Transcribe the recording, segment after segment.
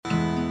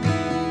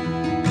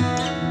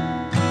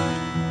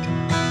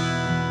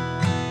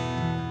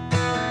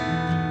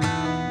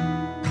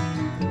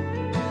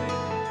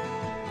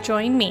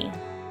Join me,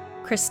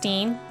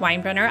 Christine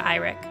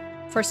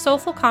Weinbrenner-Eyrich, for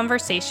soulful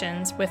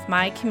conversations with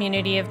my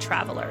community of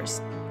travelers,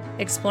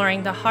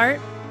 exploring the heart,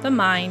 the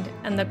mind,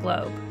 and the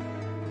globe.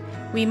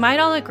 We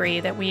might all agree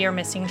that we are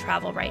missing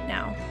travel right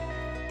now.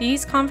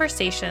 These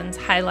conversations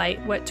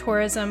highlight what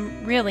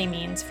tourism really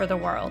means for the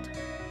world.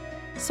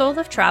 Soul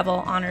of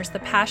Travel honors the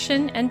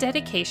passion and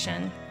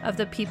dedication of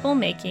the people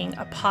making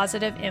a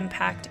positive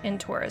impact in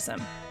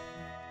tourism.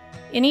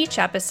 In each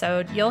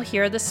episode, you'll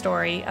hear the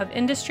story of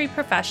industry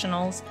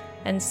professionals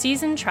and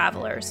seasoned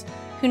travelers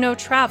who know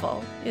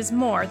travel is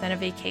more than a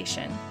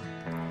vacation.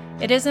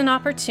 It is an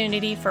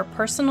opportunity for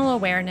personal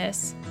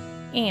awareness,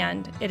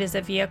 and it is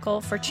a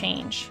vehicle for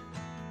change.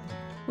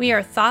 We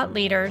are thought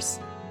leaders,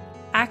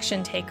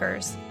 action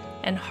takers,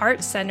 and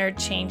heart-centered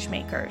change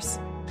makers.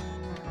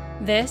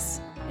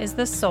 This is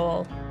the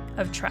soul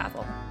of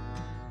travel.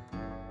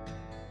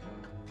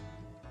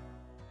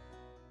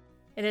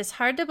 It is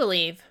hard to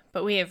believe,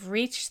 but we have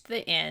reached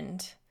the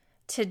end.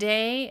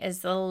 Today is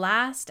the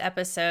last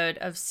episode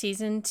of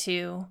Season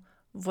 2,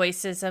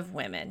 Voices of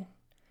Women.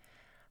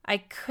 I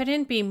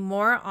couldn't be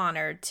more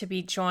honored to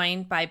be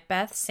joined by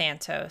Beth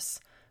Santos,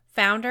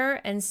 founder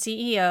and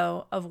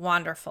CEO of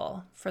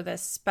Wanderful, for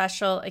this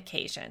special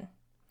occasion.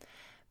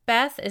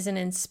 Beth is an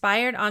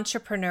inspired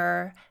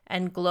entrepreneur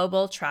and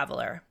global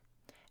traveler.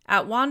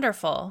 At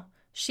Wanderful,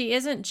 she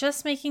isn't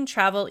just making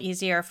travel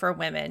easier for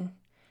women.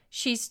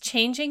 She's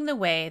changing the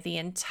way the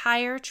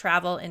entire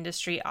travel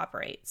industry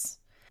operates.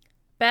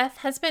 Beth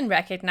has been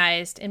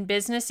recognized in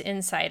Business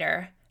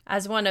Insider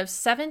as one of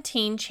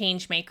 17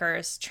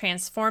 changemakers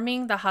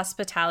transforming the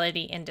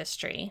hospitality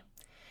industry,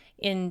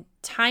 in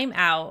Time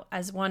Out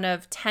as one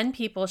of 10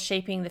 people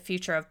shaping the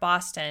future of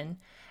Boston,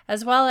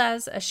 as well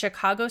as a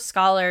Chicago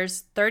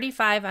Scholars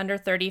 35 under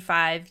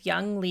 35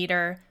 young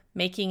leader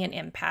making an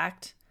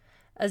impact,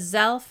 a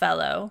Zell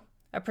Fellow,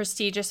 a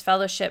prestigious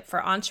fellowship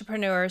for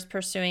entrepreneurs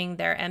pursuing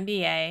their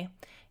MBA,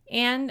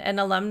 and an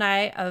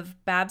alumni of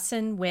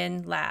Babson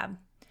Wynn Lab.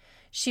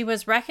 She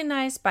was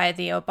recognized by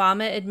the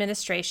Obama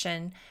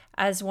administration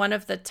as one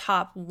of the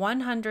top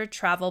 100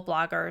 travel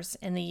bloggers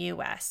in the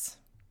U.S.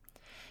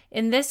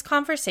 In this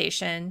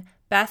conversation,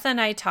 Beth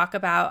and I talk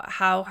about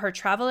how her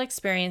travel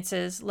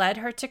experiences led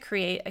her to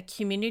create a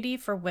community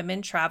for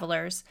women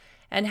travelers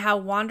and how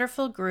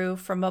Wanderful grew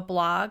from a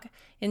blog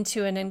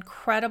into an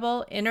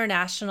incredible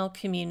international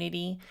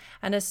community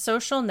and a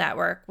social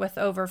network with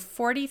over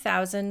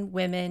 40,000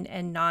 women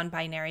and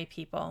non-binary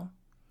people.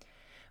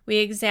 We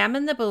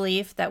examine the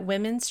belief that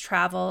women's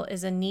travel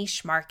is a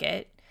niche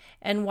market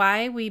and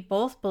why we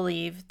both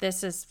believe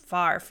this is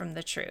far from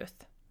the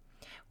truth.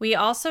 We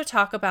also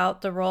talk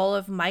about the role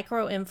of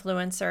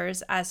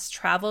micro-influencers as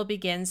travel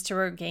begins to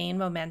regain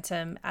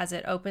momentum as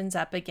it opens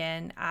up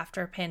again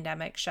after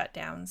pandemic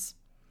shutdowns.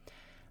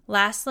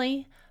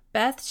 Lastly,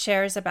 Beth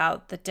shares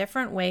about the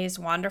different ways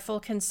Wanderful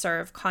can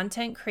serve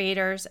content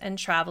creators and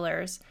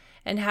travelers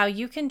and how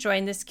you can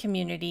join this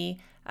community,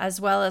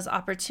 as well as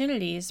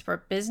opportunities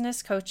for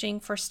business coaching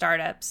for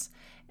startups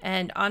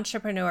and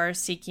entrepreneurs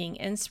seeking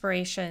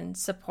inspiration,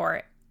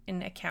 support,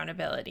 and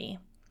accountability.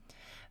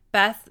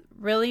 Beth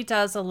really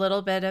does a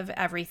little bit of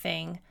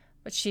everything,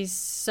 but she's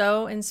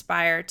so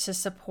inspired to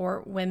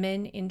support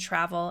women in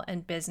travel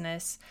and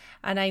business,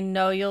 and I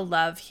know you'll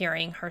love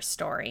hearing her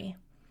story.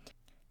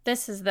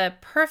 This is the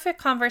perfect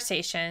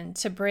conversation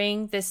to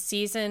bring this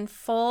season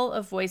full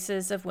of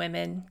voices of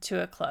women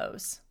to a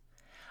close.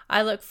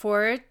 I look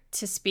forward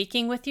to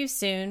speaking with you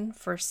soon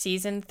for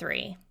Season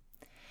 3.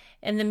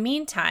 In the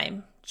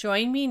meantime,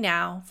 join me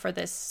now for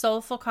this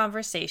soulful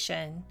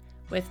conversation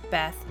with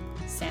Beth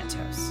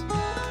Santos.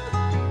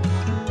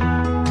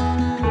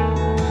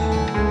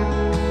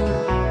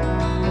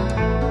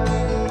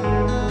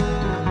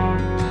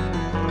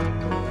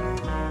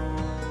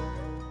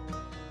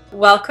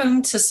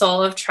 Welcome to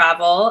Soul of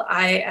Travel.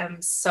 I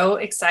am so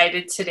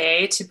excited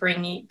today to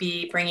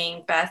be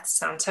bringing Beth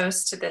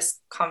Santos to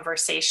this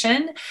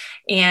conversation.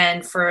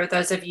 And for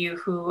those of you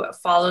who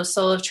follow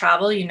Soul of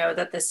Travel, you know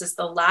that this is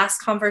the last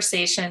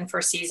conversation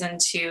for Season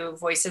 2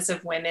 Voices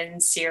of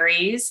Women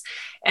series.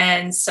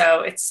 And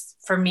so it's,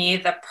 for me,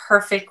 the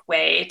perfect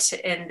way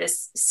to end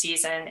this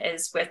season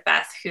is with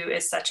Beth, who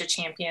is such a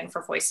champion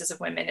for voices of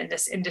women in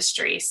this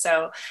industry.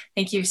 So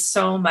thank you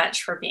so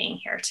much for being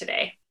here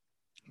today.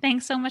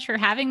 Thanks so much for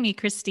having me,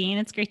 Christine.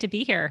 It's great to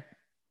be here.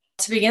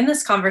 To begin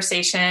this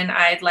conversation,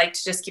 I'd like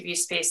to just give you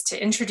space to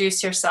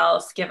introduce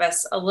yourself, give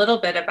us a little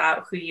bit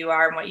about who you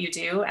are and what you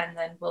do, and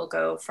then we'll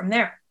go from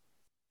there.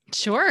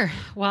 Sure.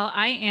 Well,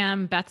 I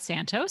am Beth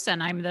Santos,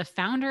 and I'm the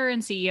founder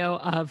and CEO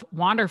of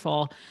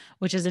Wanderful,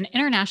 which is an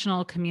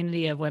international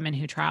community of women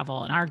who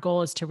travel. And our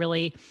goal is to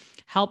really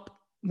help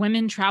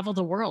women travel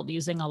the world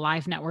using a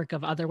live network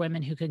of other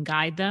women who can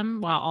guide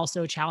them while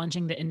also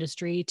challenging the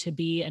industry to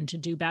be and to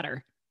do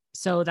better.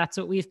 So that's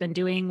what we've been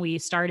doing. We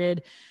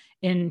started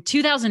in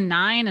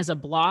 2009 as a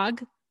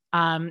blog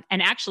And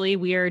actually,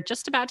 we are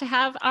just about to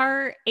have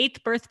our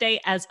 8th birthday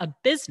as a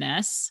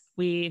business.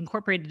 We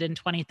incorporated in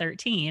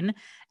 2013,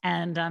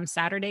 and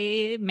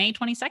Saturday, May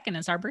 22nd,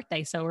 is our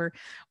birthday. So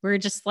we're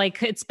just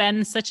like, it's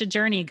been such a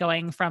journey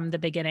going from the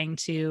beginning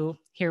to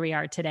here we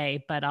are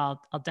today. But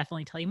I'll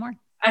definitely tell you more.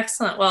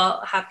 Excellent.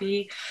 Well,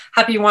 happy,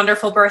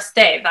 wonderful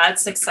birthday.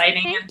 That's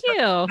exciting. Thank and you.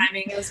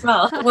 Timing as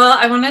well. Well,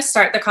 I want to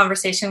start the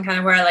conversation kind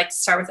of where I like to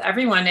start with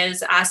everyone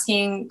is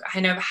asking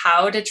kind of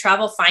how did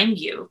travel find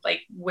you?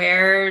 Like,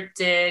 where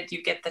did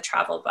you get the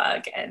travel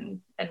bug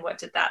and what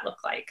did that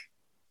look like?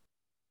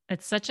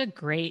 It's such a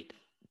great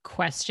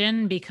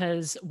question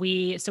because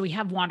we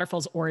have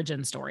Wanderful's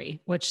origin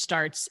story, which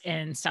starts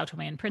in Sao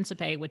Tome and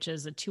Principe, which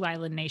is a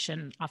 2-island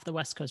nation off the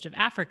west coast of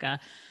Africa.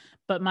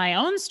 But my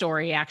own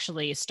story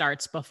actually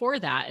starts before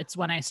that. It's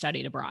when I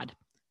studied abroad.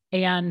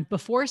 And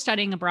before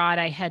studying abroad,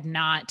 I had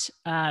not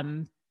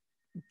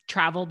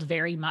traveled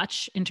very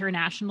much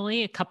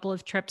internationally, a couple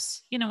of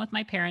trips, with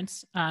my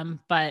parents,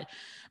 but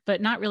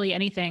not really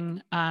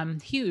anything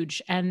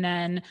huge. And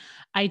then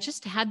I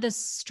just had this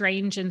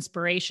strange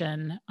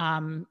inspiration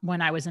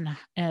when I was in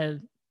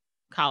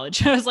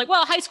college. I was like,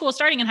 well,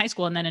 starting in high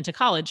school and then into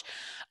college,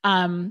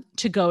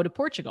 to go to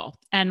Portugal.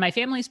 And my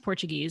family's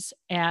Portuguese.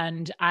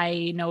 And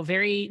I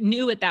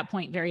knew at that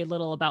point very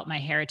little about my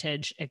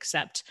heritage,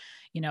 except,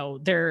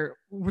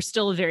 we're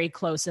still very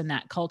close in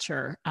that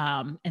culture,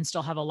 and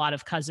still have a lot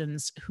of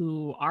cousins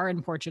who are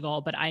in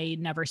Portugal, but I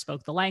never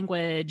spoke the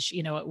language.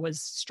 It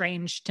was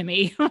strange to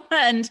me.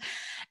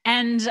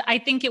 and I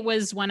think it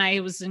was when I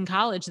was in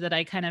college that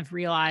I kind of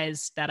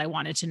realized that I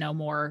wanted to know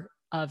more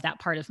of that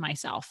part of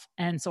myself.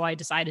 And so I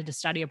decided to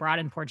study abroad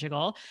in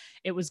Portugal.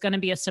 It was going to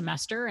be a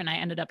semester, and I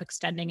ended up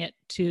extending it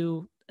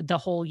to the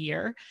whole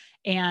year.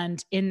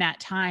 And in that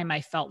time,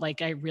 I felt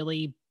like I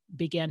really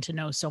began to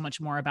know so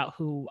much more about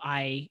who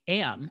I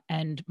am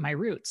and my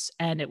roots.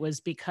 And it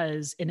was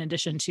because in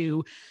addition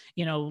to,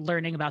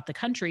 learning about the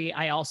country,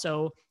 I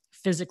also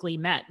physically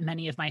met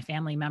many of my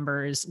family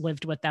members,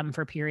 lived with them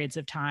for periods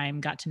of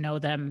time, got to know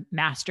them,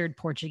 mastered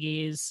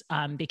Portuguese,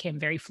 became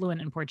very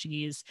fluent in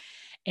Portuguese.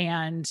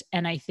 And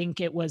I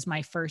think it was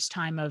my first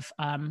time of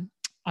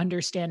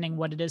understanding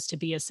what it is to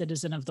be a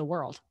citizen of the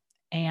world.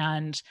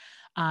 And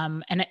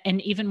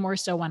even more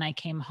so when I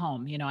came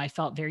home, I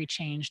felt very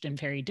changed and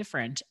very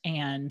different.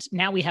 And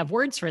now we have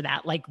words for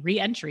that, like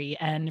re-entry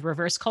and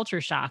reverse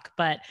culture shock.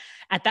 But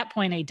at that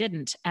point I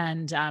didn't.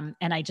 And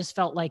I just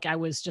felt like I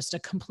was just a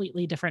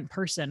completely different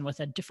person with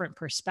a different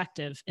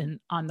perspective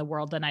on the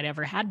world than I'd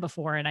ever had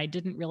before. And I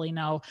didn't really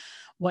know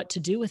what to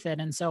do with it.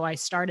 And so I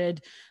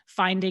started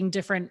finding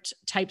different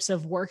types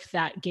of work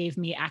that gave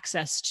me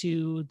access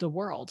to the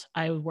world.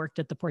 I worked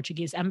at the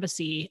Portuguese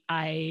embassy.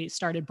 I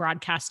started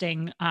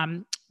broadcasting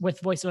with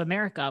Voice of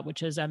America,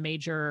 which is a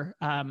major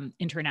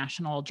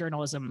international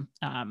journalism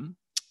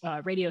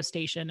radio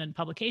station and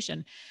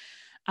publication.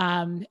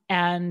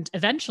 And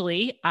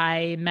eventually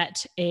I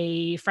met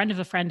a friend of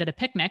a friend at a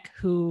picnic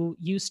who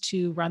used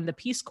to run the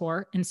Peace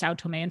Corps in Sao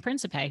Tome and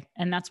Principe.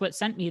 And that's what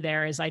sent me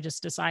there. Is I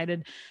just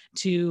decided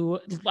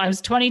I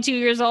was 22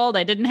 years old.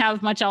 I didn't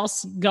have much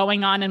else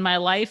going on in my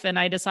life. And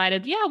I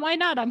decided, yeah, why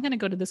not? I'm going to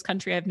go to this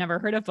country I've never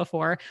heard of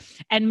before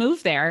and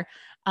move there.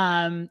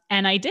 And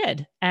I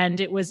did. And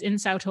it was in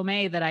Sao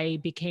Tome that I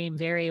became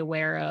very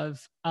aware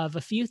of a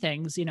few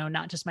things,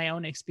 not just my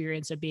own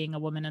experience of being a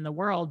woman in the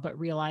world, but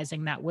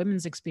realizing that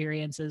women's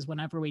experiences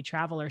whenever we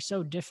travel are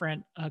so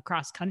different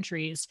across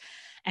countries.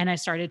 And I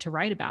started to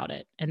write about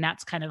it. And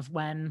that's kind of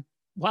when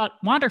what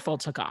Wanderful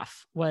took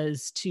off,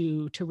 was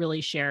to really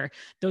share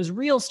those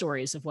real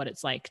stories of what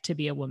it's like to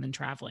be a woman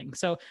traveling.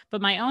 So,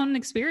 but my own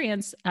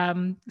experience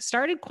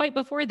started quite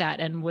before that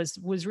and was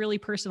really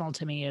personal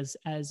to me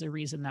as a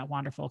reason that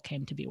Wanderful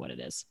came to be what it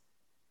is.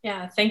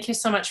 Yeah, thank you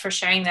so much for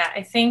sharing that.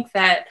 I think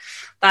that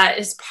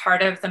is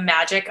part of the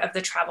magic of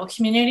the travel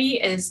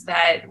community, is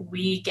that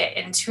we get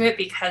into it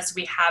because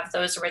we have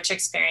those rich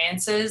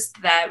experiences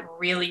that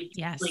really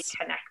deeply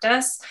connect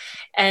us.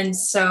 And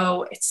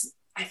so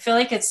I feel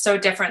like it's so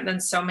different than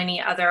so many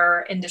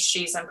other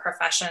industries and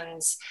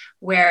professions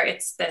where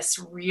it's this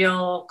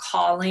real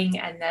calling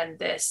and then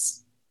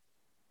this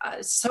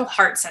so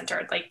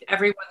heart-centered. Like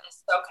everyone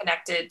is so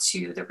connected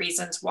to the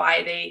reasons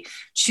why they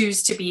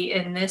choose to be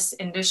in this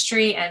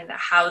industry and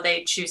how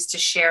they choose to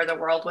share the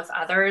world with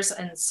others.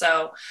 And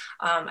so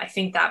I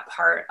think that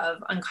part of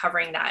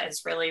uncovering that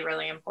is really,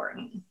 really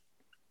important.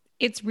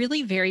 It's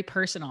really very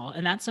personal.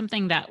 And that's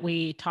something that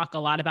we talk a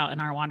lot about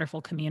in our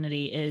Wanderful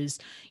community is,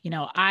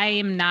 I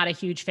am not a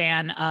huge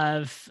fan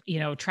of,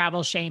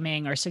 travel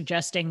shaming or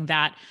suggesting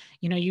that,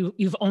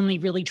 you've only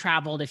really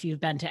traveled if you've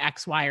been to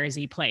X, Y, or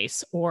Z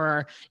place.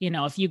 Or,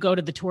 if you go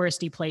to the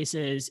touristy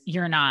places,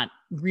 you're not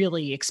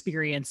really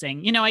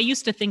experiencing, I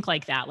used to think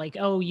like that, like,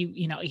 oh,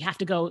 you have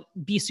to go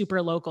be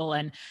super local.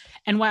 And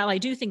while I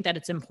do think that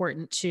it's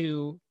important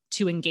to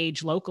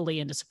engage locally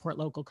and to support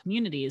local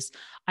communities,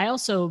 I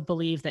also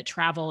believe that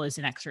travel is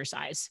an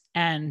exercise.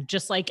 And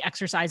just like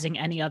exercising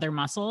any other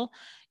muscle,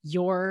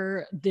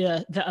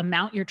 the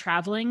amount you're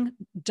traveling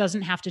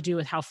doesn't have to do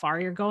with how far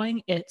you're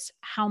going. It's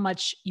how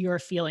much you're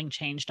feeling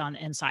changed on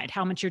the inside,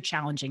 how much you're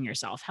challenging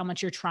yourself, how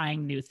much you're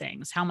trying new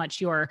things, how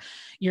much you're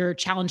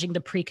challenging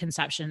the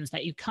preconceptions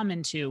that you come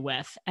into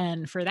with.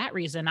 And for that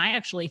reason, I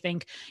actually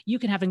think you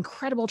can have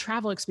incredible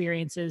travel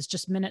experiences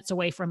just minutes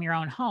away from your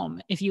own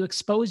home if you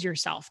expose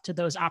yourself to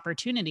those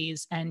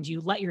opportunities and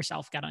you let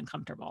yourself get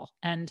uncomfortable.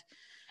 And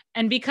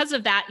because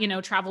of that,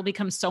 travel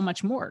becomes so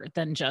much more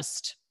than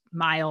just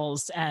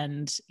miles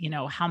and,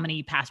 how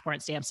many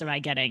passport stamps am I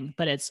getting,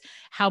 but it's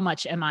how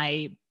much am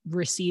I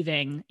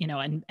receiving,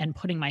 and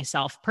putting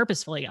myself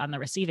purposefully on the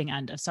receiving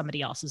end of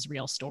somebody else's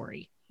real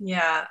story.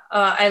 Yeah.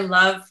 I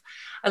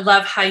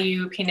love how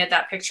you painted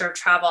that picture of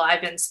travel.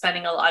 I've been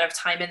spending a lot of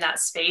time in that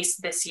space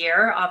this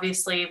year,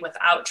 obviously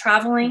without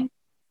traveling,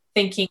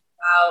 thinking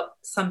about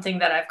something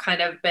that I've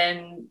kind of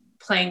been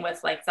playing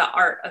with, like the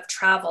art of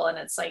travel. And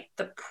it's like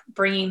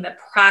bringing the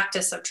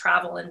practice of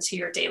travel into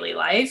your daily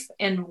life.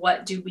 And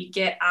what do we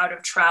get out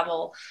of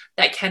travel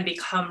that can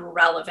become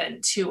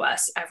relevant to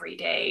us every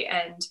day?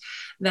 And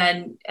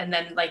then,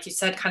 like you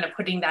said, kind of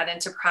putting that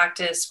into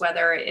practice,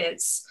 whether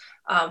it's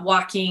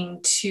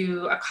walking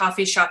to a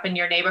coffee shop in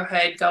your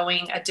neighborhood,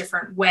 going a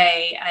different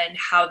way, and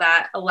how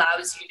that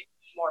allows you to be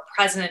more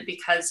present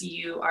because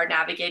you are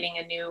navigating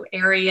a new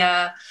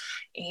area,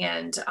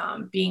 and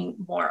being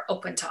more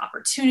open to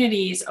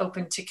opportunities,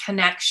 open to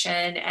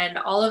connection, and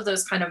all of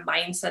those kind of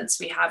mindsets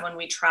we have when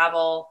we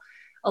travel,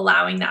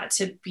 allowing that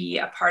to be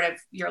a part of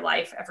your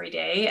life every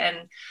day.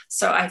 And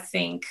so I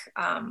think,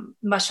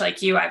 much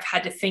like you, I've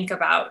had to think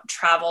about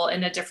travel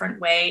in a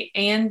different way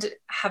and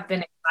have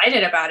been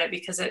excited about it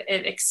because it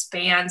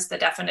expands the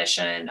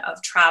definition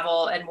of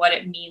travel and what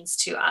it means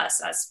to us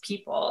as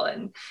people,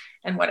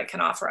 and what it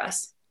can offer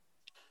us.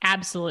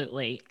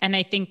 Absolutely. And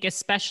I think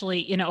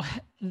especially,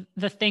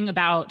 the thing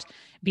about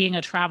being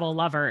a travel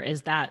lover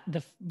is that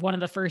one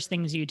of the first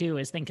things you do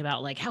is think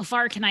about like, how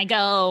far can I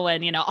go?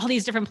 And, all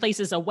these different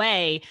places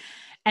away.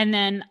 And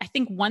then I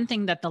think one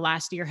thing that the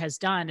last year has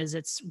done is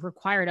it's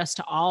required us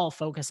to all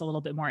focus a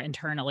little bit more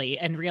internally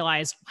and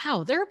realize,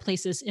 wow, there are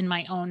places in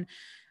my own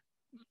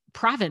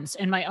province,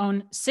 in my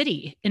own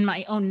city, in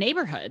my own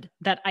neighborhood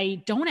that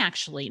I don't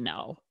actually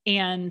know.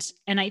 And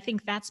I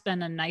think that's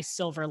been a nice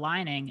silver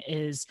lining,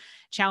 is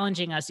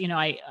challenging us.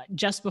 I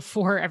just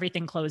before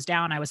everything closed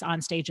down, I was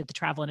on stage at the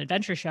Travel and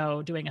Adventure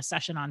Show doing a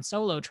session on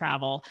solo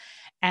travel.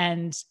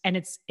 And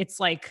it's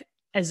like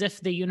as if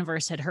the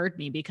universe had heard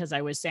me, because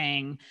I was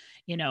saying,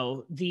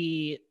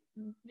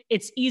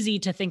 it's easy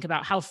to think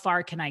about how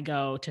far can I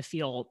go to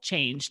feel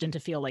changed and to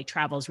feel like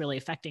travel is really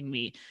affecting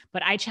me.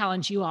 But I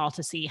challenge you all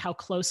to see how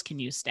close can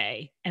you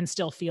stay and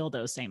still feel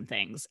those same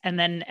things. And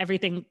then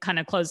everything kind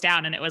of closed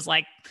down and it was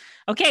like,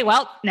 okay,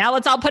 well, now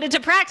let's all put it to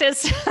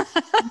practice,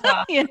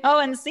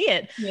 and see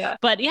it. Yeah.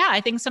 But yeah, I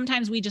think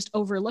sometimes we just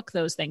overlook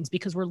those things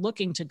because we're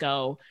looking to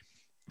go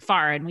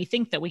far and we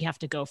think that we have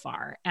to go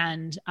far.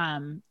 And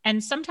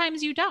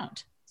sometimes you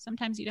don't.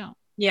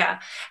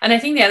 Yeah. And I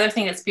think the other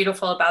thing that's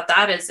beautiful about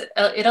that is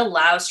it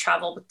allows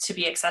travel to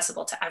be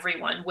accessible to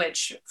everyone,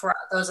 which for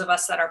those of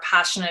us that are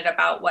passionate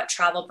about what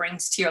travel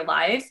brings to your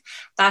life,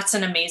 that's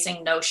an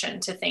amazing notion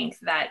to think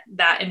that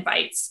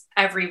invites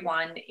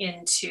everyone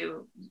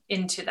into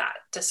that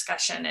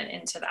discussion and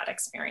into that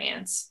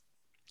experience.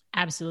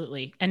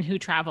 Absolutely. And who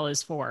travel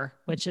is for,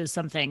 which is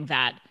something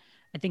that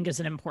I think is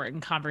an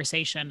important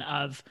conversation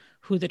of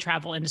who the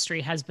travel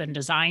industry has been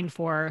designed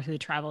for, who the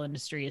travel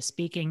industry is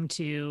speaking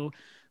to,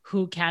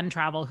 who can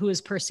travel, who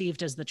is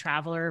perceived as the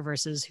traveler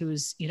versus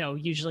who's,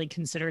 usually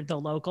considered the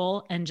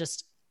local, and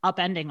just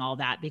upending all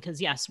that.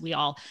 Because yes, we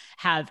all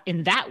have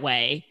in that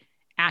way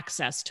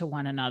access to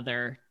one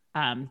another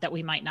that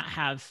we might not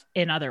have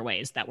in other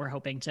ways that we're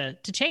hoping to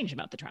change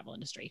about the travel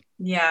industry.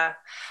 Yeah.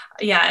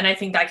 Yeah. And I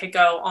think that could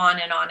go on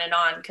and on and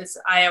on, because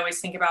I always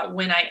think about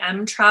when I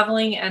am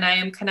traveling and I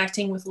am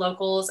connecting with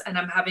locals and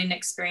I'm having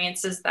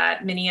experiences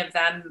that many of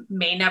them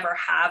may never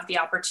have the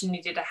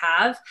opportunity to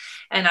have.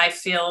 And I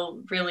feel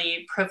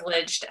really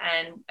privileged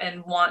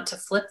and want to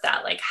flip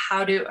that. Like,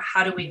 how do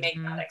we make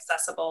that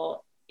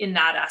accessible in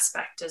that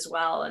aspect as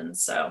well? And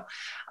so,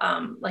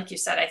 like you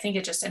said, I think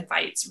it just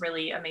invites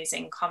really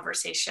amazing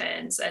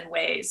conversations and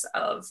ways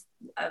of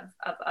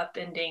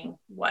upending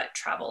what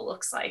travel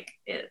looks like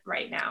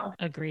right now.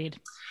 Agreed.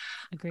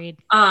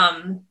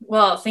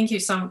 Well, thank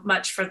you so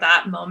much for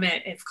that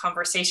moment of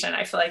conversation.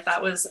 I feel like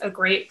that was a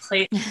great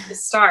place to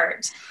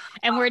start.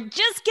 And we're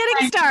just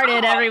getting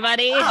started,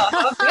 everybody. Oh,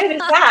 how good is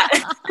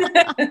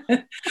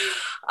that?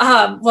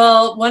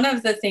 Well, one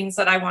of the things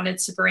that I wanted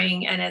to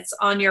bring, and it's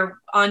on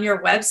your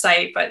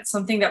website, but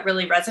something that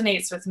really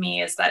resonates with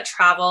me, is that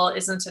travel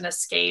isn't an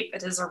escape.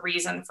 It is a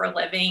reason for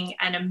living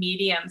and a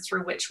medium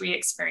through which we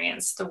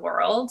experience the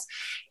world.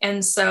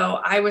 And so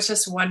I was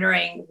just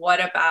wondering, what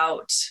is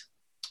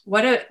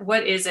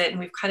it? And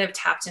we've kind of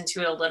tapped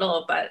into it a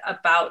little, but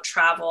about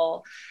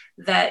travel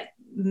that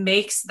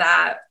makes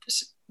that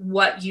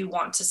what you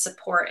want to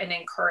support and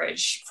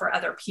encourage for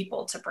other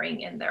people to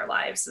bring in their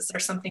lives. Is there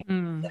something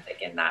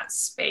specific in that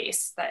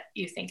space that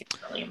you think is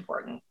really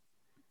important?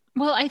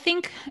 Well, I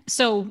think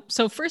so.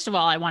 So first of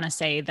all, I want to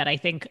say that I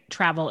think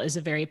travel is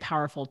a very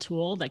powerful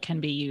tool that can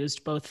be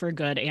used both for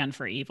good and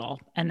for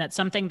evil, and that's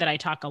something that I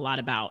talk a lot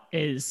about.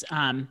 Is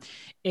at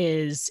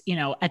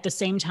the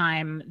same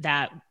time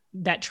that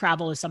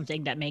travel is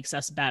something that makes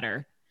us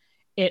better,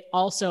 it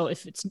also,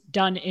 if it's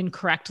done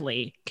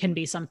incorrectly, can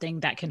be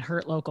something that can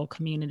hurt local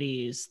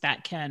communities,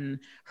 that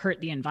can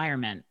hurt the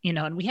environment,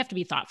 and we have to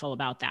be thoughtful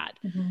about that.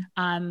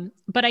 Mhm.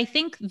 But I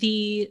think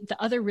the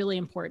other really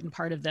important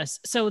part of this,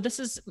 so this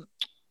is,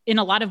 in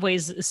a lot of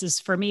ways, this is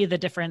for me the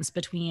difference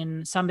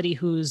between somebody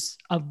who's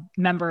a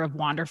member of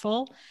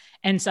Wonderful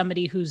and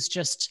somebody who's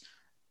just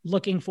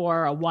looking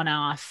for a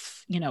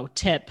one-off,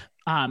 tip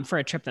for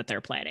a trip that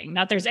they're planning.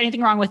 Not that there's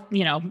anything wrong with,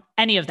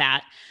 any of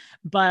that.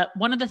 But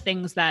one of the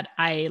things that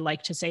I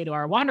like to say to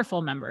our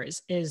Wonderful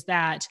members is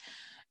that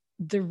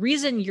the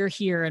reason you're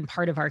here and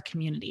part of our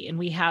community, and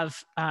we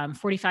have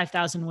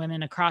 45,000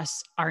 women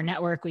across our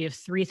network, we have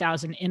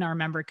 3,000 in our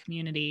member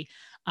community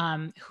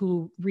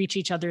who reach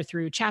each other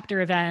through chapter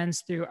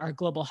events, through our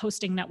global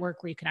hosting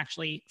network, where you can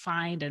actually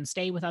find and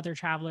stay with other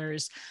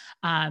travelers,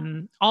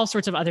 all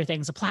sorts of other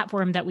things, a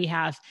platform that we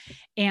have.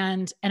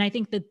 And I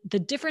think that the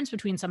difference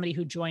between somebody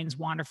who joins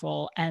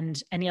Wonderful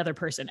and any other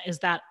person is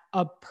that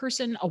a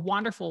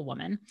Wonderful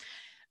woman,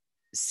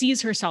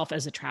 sees herself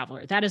as a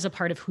traveler. That is a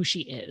part of who she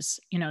is.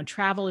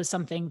 Travel is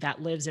something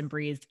that lives and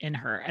breathes in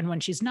her. And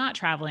when she's not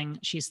traveling,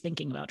 she's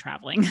thinking about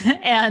traveling.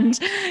 And,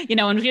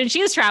 when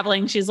she is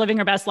traveling, she's living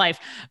her best life.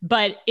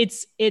 But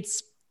it's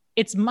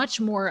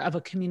much more of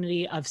a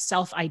community of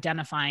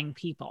self-identifying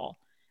people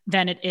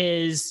than it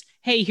is,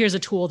 hey, here's a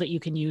tool that you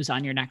can use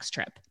on your next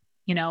trip.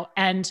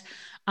 And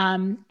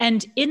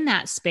in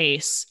that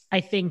space,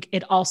 I think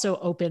it also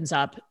opens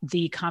up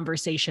the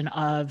conversation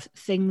of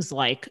things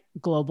like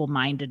global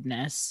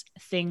mindedness,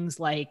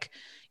 things like,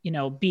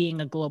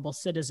 being a global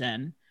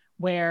citizen,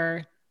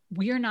 where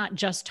we are not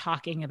just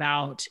talking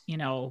about,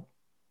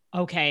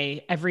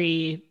 okay,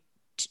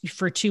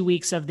 for 2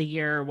 weeks of the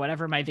year,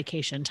 whatever my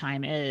vacation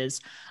time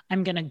is,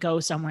 I'm going to go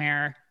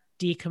somewhere,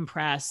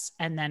 decompress,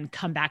 and then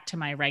come back to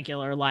my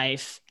regular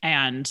life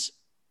and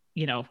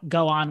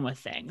go on with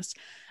things.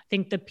 I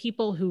think the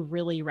people who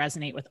really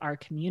resonate with our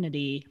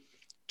community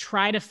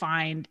try to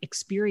find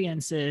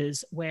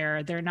experiences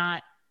where they're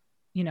not,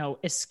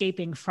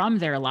 escaping from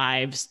their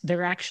lives.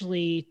 They're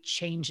actually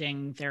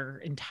changing their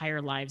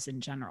entire lives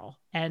in general.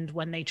 And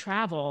when they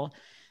travel,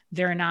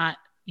 they're not,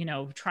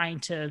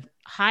 trying to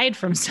hide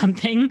from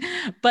something,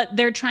 but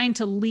they're trying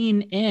to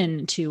lean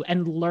into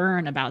and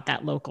learn about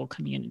that local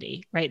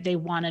community, right? They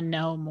want to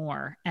know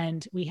more.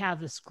 And we have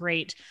this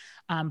great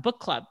book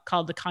club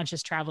called the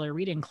Conscious Traveler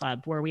Reading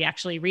Club, where we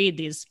actually read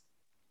these.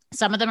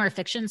 Some of them are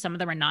fiction, some of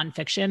them are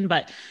nonfiction,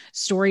 but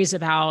stories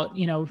about,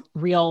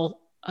 real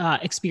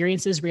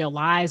experiences, real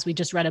lives. We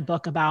just read a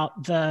book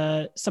about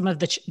some of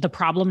the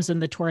problems in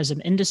the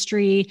tourism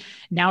industry.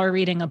 Now we're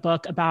reading a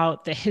book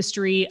about the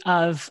history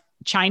of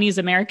Chinese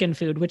American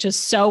food, which is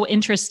so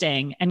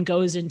interesting and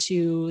goes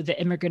into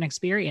the immigrant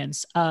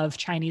experience of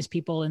Chinese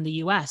people in the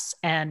US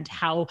and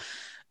how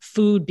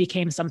food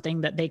became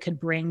something that they could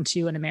bring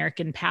to an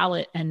American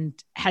palate and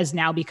has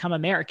now become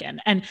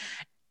American. And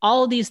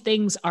all of these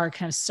things are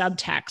kind of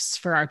subtexts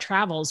for our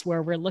travels,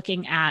 where we're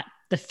looking at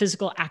the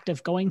physical act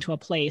of going to a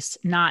place,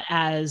 not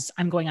as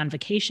I'm going on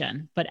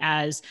vacation, but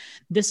as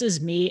this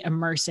is me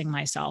immersing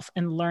myself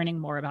and learning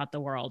more about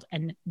the world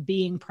and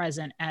being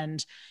present.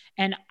 And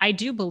I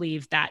do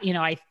believe that,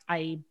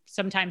 I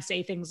sometimes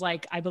say things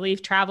like, I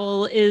believe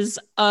travel is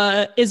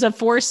a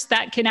force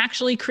that can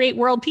actually create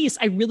world peace.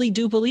 I really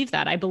do believe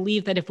that. I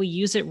believe that if we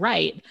use it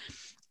right,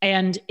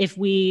 and if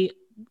we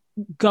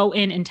go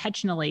in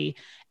intentionally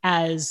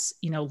as,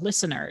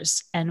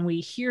 listeners, and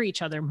we hear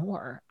each other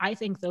more, I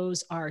think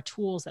those are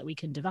tools that we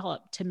can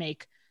develop to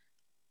make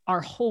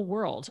our whole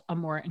world a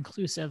more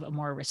inclusive, a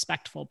more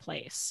respectful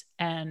place.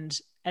 And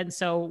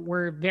so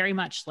we're very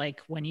much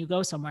like, when you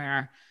go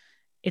somewhere,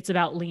 it's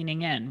about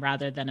leaning in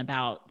rather than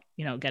about,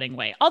 getting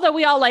away. Although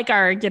we all like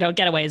our,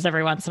 getaways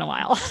every once in a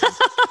while.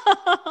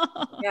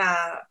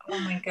 Yeah. Oh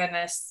my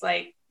goodness.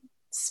 Like,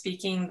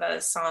 speaking the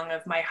song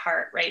of my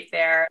heart right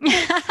there.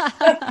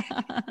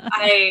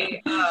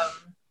 I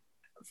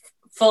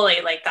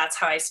fully, like, that's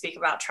how I speak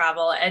about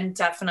travel. And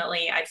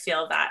definitely I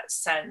feel that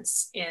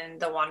sense in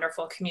the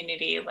Wonderful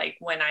community. Like,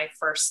 when I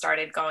first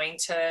started going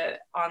to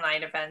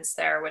online events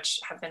there,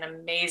 which have been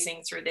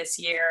amazing through this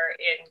year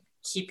in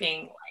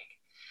keeping like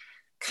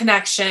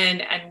connection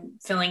and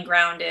feeling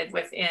grounded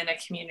within a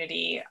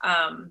community.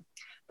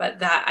 But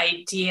that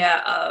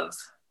idea of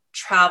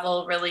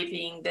travel really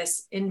being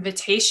this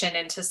invitation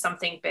into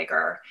something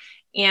bigger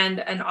and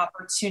an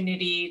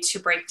opportunity to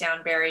break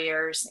down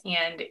barriers.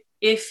 And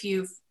if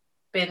you've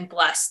been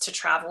blessed to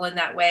travel in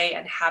that way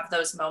and have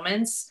those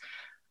moments,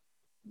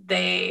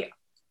 they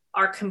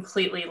are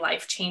completely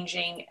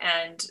life-changing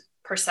and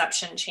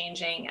perception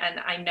changing. And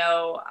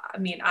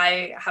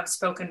I have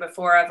spoken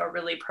before of a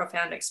really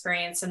profound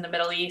experience in the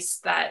Middle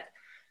East that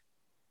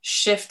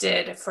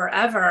shifted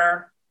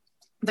forever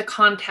the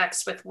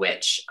context with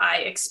which I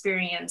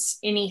experience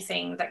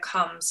anything that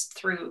comes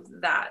through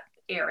that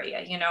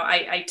area. You know,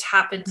 I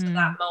tap into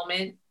that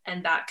moment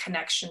and that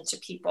connection to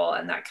people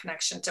and that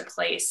connection to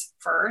place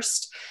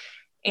first.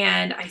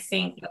 And I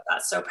think that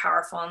that's so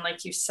powerful. And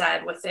like you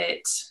said, with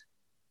it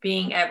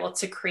being able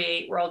to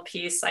create world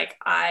peace, like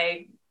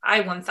I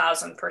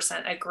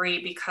 1000%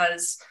 agree,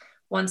 because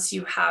once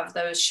you have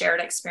those shared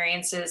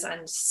experiences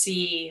and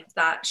see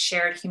that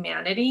shared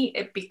humanity,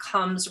 it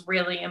becomes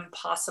really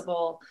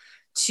impossible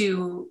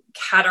to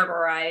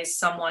categorize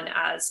someone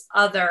as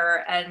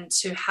other and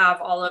to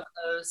have all of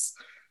those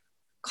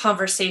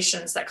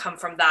conversations that come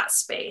from that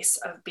space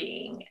of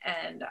being.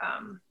 And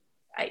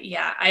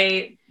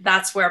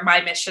that's where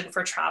my mission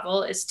for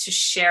travel is, to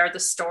share the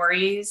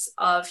stories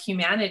of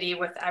humanity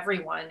with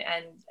everyone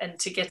and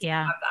to get to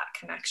have that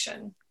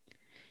connection.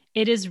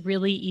 It is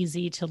really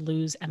easy to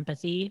lose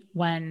empathy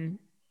when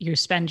you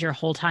spend your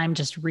whole time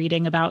just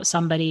reading about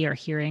somebody or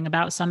hearing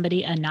about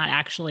somebody and not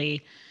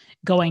actually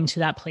going to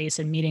that place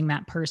and meeting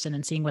that person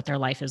and seeing what their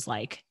life is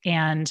like.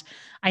 And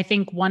I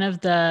think one of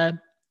the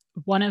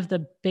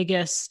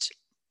biggest,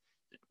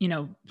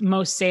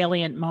 most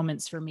salient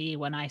moments for me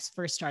when I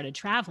first started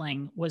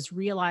traveling was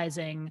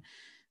realizing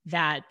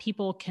that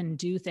people can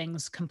do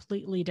things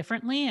completely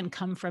differently and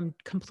come from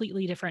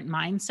completely different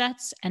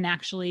mindsets and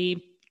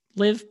actually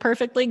live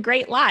perfectly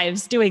great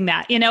lives doing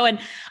that, and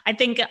I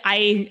think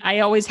I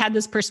always had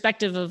this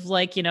perspective of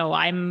like,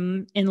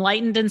 I'm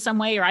enlightened in some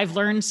way, or I've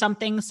learned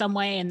something some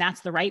way, and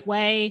that's the right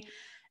way.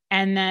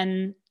 And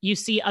then you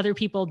see other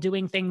people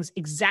doing things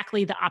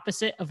exactly the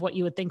opposite of what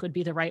you would think would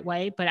be the right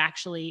way, but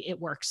actually it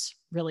works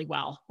really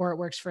well, or it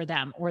works for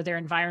them, or their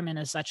environment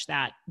is such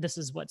that this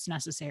is what's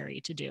necessary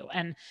to do.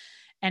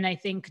 And I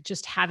think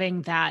just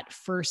having that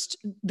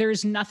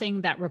there's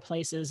nothing that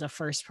replaces a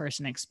first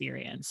person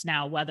experience.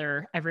 Now,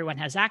 whether everyone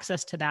has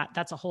access to that,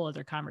 that's a whole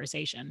other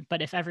conversation.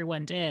 But if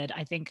everyone did,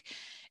 I think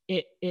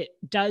it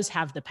does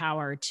have the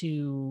power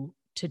to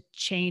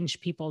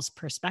change people's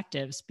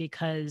perspectives,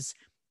 because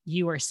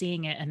you are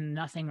seeing it, and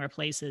nothing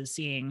replaces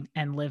seeing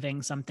and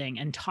living something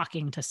and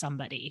talking to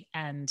somebody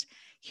and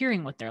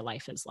hearing what their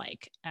life is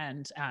like.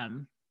 And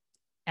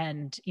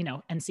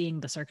seeing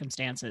the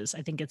circumstances.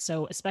 I think it's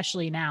so,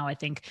 especially now, I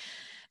think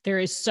there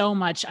is so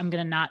much, I'm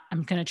going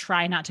to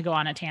try not to go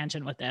on a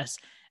tangent with this.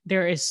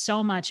 There is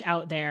so much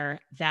out there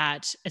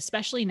that,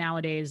 especially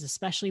nowadays,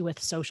 especially with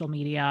social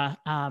media,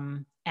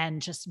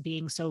 and just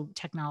being so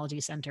technology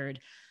centered,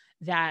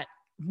 that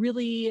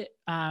really,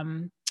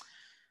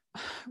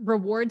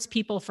 rewards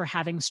people for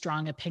having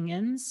strong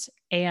opinions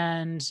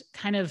and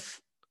kind of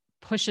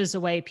pushes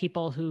away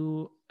people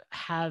who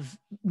have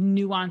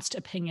nuanced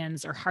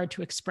opinions or hard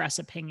to express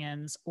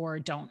opinions or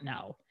don't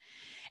know.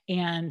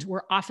 And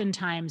we're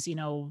oftentimes,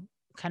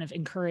 kind of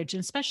encouraged,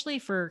 and especially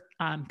for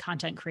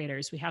content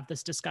creators, we have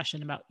this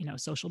discussion about,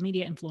 social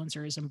media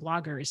influencers and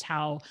bloggers,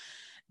 how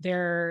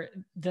the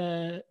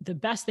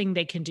best thing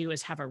they can do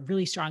is have a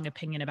really strong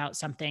opinion about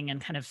something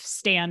and kind of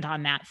stand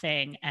on that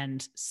thing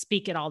and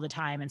speak it all the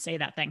time and say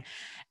that thing.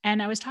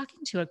 And I was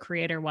talking to a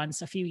creator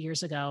once a few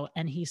years ago,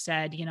 and he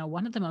said,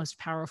 one of the most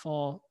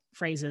powerful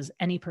phrases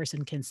any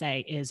person can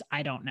say is,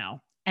 I don't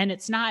know. And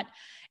it's not,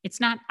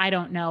 I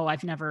don't know,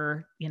 I've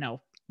never,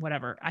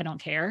 whatever, I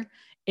don't care.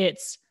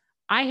 It's,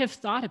 I have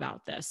thought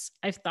about this.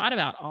 I've thought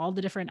about all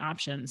the different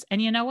options. And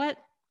you know what?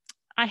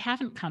 I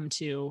haven't come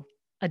to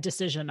a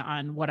decision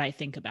on what I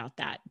think about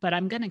that, but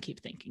I'm going to keep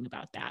thinking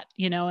about that,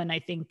 and I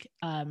think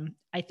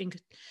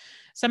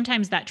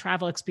sometimes that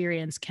travel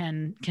experience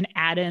can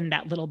add in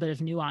that little bit of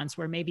nuance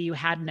where maybe you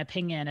had an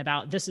opinion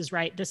about this is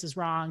right, this is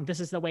wrong, this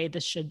is the way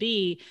this should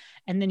be.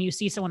 And then you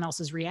see someone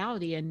else's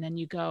reality, and then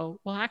you go,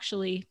 well,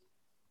 actually,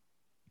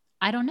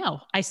 I don't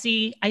know. I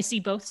see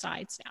both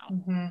sides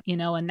now,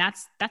 and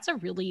that's a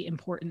really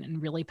important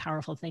and really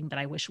powerful thing that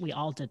I wish we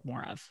all did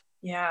more of.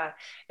 Yeah,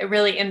 it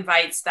really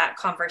invites that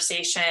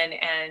conversation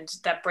and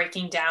that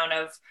breaking down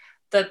of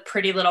the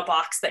pretty little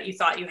box that you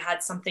thought you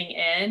had something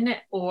in,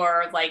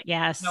 or like,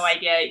 yes, no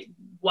idea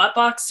what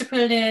box to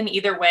put it in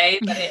either way,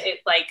 but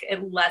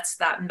it lets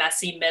that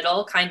messy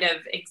middle kind of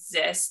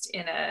exist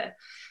in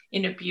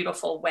a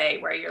beautiful way,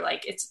 where you're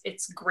like,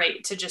 it's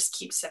great to just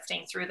keep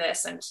sifting through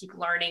this and keep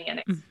learning and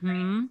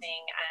experiencing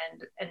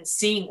and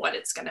seeing what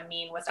it's going to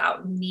mean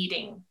without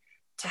needing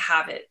to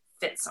have it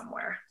fit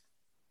somewhere.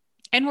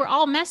 And we're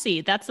all messy.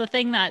 That's the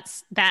thing that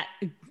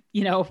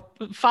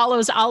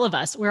follows all of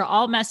us. We're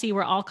all messy.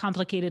 We're all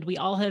complicated. We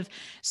all have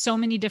so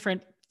many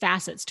different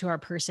facets to our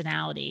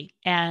personality,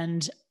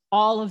 and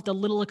all of the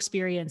little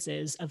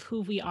experiences of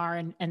who we are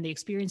and the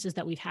experiences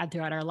that we've had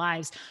throughout our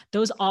lives,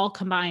 those all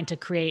combine to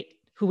create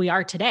who we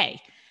are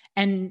today.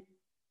 And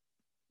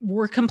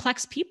we're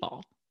complex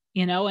people,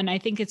 and I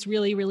think it's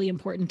really, really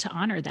important to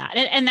honor that.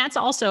 And that's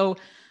also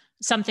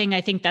something I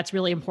think that's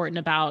really important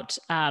about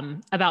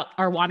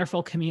our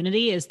wonderful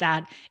community, is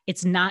that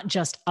it's not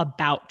just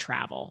about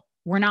travel.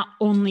 We're not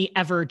only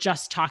ever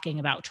just talking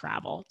about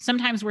travel.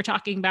 Sometimes we're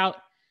talking about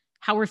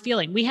how we're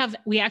feeling.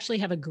 We actually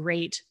have a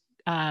great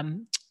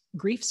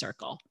grief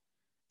circle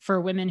for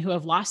women who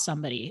have lost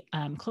somebody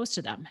close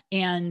to them.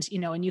 And,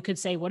 and you could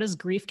say, what does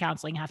grief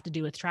counseling have to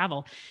do with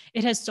travel?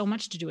 It has so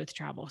much to do with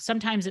travel.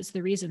 Sometimes it's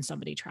the reason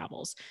somebody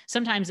travels.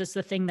 Sometimes it's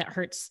the thing that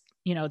hurts,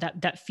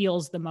 that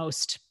feels the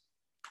most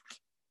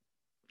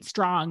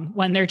strong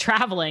when they're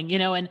traveling,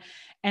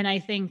 and I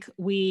think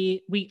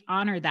we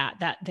honor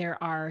that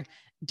there are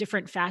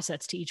different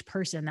facets to each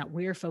person, that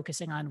we're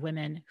focusing on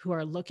women who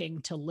are looking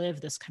to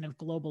live this kind of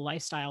global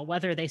lifestyle,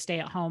 whether they stay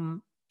at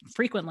home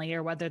frequently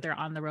or whether they're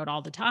on the road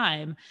all the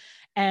time,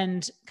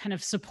 and kind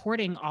of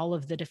supporting all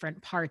of the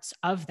different parts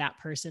of that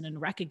person and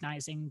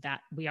recognizing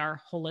that we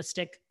are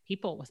holistic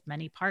people with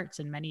many parts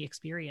and many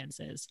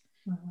experiences.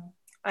 Mm-hmm.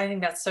 I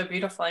think that's so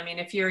beautiful. I mean,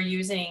 if you're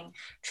using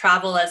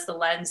travel as the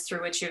lens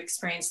through which you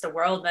experience the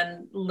world,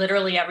 then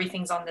literally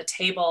everything's on the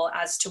table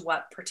as to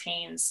what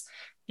pertains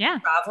to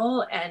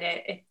travel. And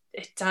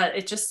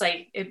it just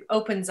like, it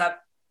opens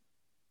up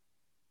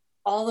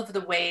all of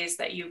the ways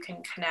that you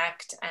can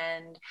connect.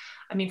 And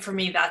I mean, for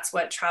me, that's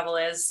what travel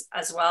is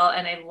as well.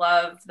 And I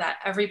love that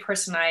every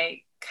person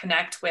I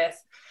connect with,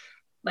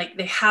 like,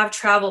 they have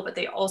travel, but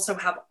they also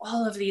have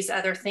all of these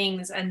other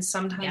things. And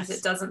sometimes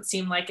it doesn't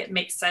seem like it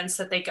makes sense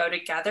that they go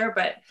together,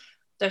 but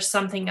there's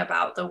something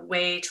about the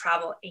way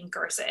travel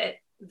anchors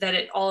it, that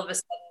it all of a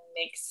sudden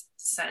makes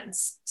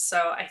sense. So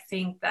I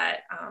think that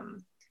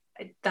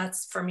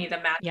that's, for me,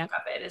 the magic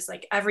of it is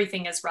like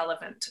everything is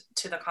relevant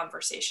to the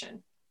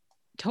conversation.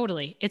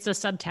 Totally. It's a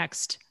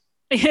subtext,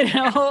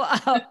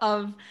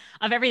 of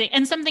everything,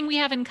 and something we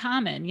have in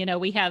common.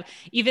 We have,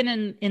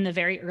 even in the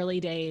very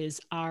early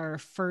days, our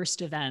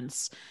first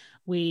events,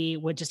 we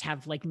would just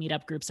have like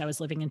meetup groups. I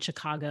was living in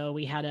Chicago.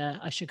 We had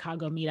a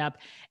Chicago meetup,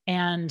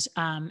 and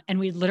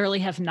we literally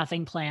have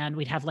nothing planned.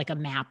 We'd have like a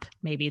map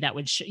maybe that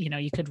would,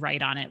 you could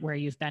write on it where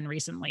you've been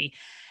recently.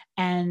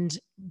 And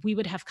we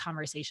would have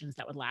conversations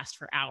that would last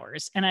for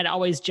hours. And I'd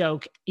always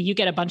joke, you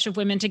get a bunch of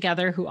women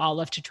together who all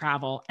love to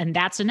travel, and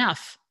that's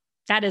enough.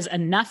 That is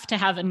enough to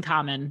have in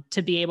common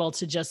to be able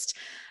to just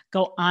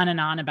go on and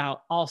on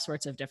about all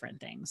sorts of different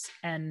things.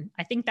 And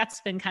I think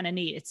that's been kind of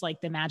neat. It's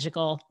like the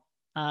magical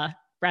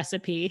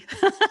recipe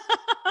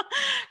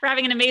for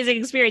having an amazing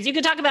experience. You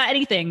could talk about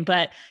anything,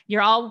 but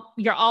you're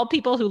all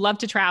people who love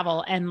to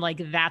travel, and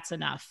like, that's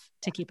enough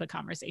to keep a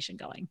conversation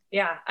going.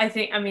 Yeah,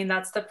 I mean,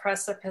 that's the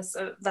precipice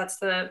of, that's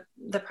the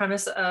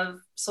premise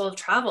of Soul of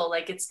Travel.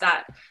 Like, it's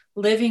that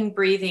living,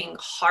 breathing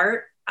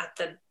heart at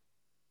the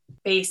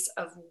base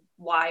of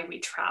why we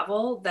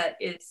travel that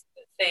is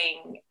the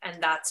thing.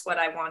 And that's what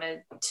I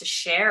wanted to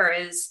share,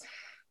 is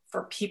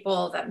for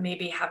people that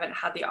maybe haven't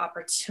had the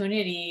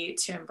opportunity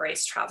to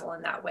embrace travel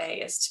in that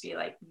way, is to be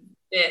like,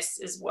 this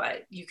is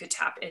what you could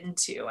tap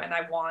into. And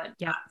I want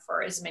that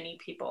for as many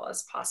people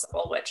as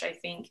possible, which I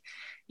think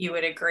you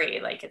would agree,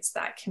 like, it's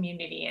that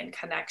community and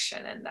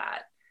connection, and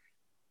that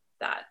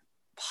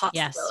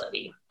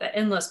possibility, the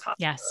endless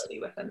possibility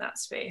within that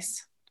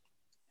space.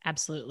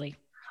 Absolutely.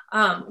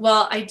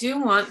 Well, I do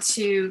want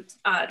to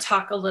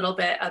talk a little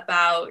bit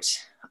about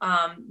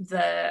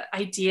the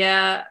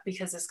idea,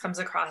 because this comes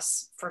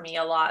across for me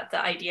a lot,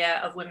 the idea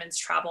of women's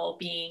travel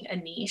being a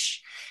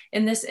niche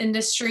in this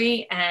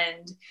industry.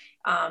 And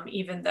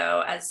even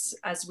though, as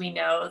we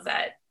know,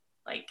 that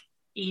like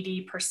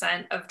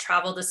 80% of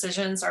travel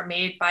decisions are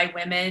made by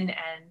women,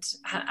 and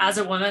as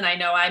a woman, I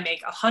know I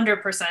make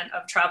 100%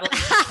 of travel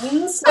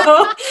decisions.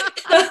 So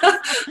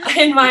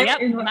in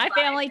my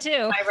family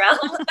too, my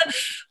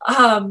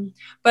realm.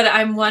 But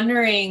I'm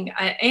wondering,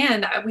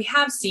 and we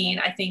have seen,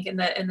 I think, in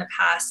the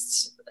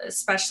past,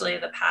 especially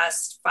the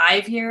past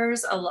 5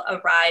 years,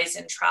 a rise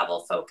in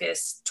travel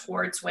focus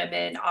towards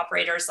women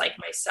operators like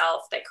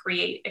myself that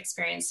create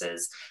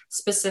experiences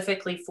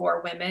specifically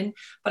for women.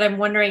 But I'm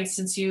wondering,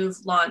 since you've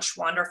launched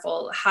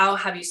Wanderful, how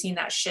have you seen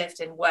that shift,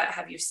 and what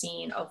have you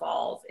seen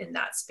evolve in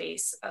that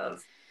space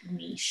of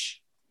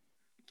niche?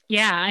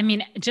 Yeah, I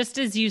mean, just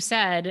as you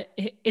said,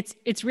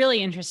 it's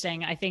really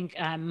interesting. I think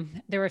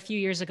there were a few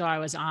years ago, I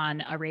was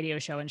on a radio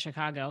show in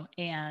Chicago,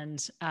 and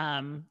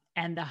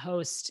the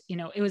host,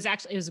 it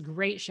was a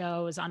great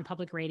show. It was on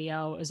public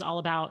radio. It was all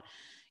about,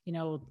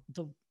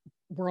 the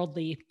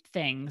worldly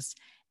things,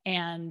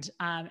 and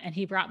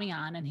he brought me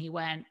on, and he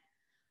went,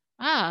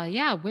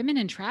 yeah, women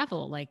in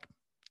travel, like,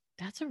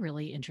 that's a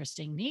really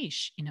interesting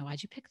niche.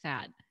 Why'd you pick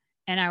that?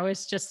 And I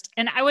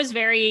was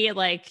very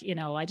like,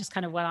 I just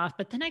kind of went off,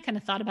 but then I kind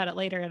of thought about it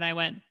later, and I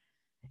went,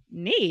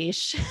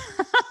 niche?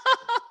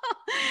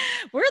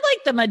 We're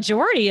like the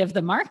majority of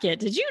the market.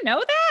 Did you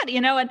know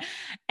that?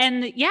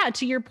 And yeah,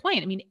 to your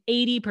point, I mean,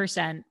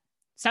 80%,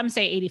 some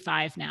say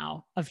 85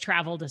 now, of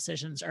travel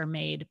decisions are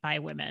made by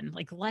women.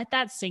 Like, let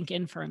that sink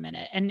in for a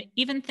minute, and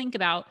even think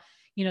about,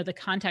 the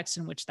context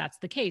in which that's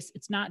the case.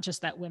 It's not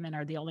just that women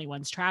are the only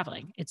ones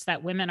traveling. It's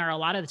that women are a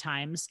lot of the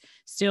times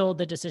still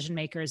the decision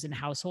makers in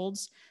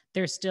households.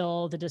 They're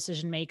still the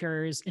decision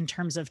makers in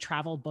terms of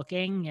travel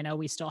booking.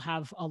 We still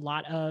have a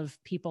lot of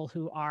people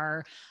who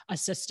are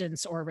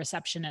assistants or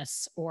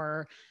receptionists,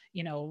 or,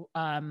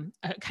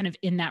 kind of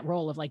in that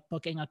role of like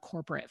booking a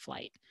corporate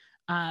flight.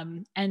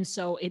 And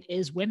so it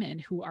is women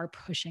who are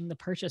pushing the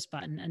purchase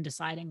button and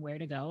deciding where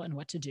to go and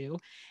what to do.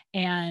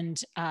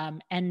 And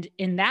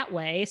in that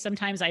way,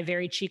 sometimes I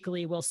very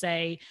cheekily will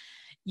say,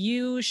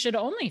 you should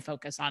only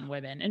focus on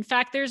women. In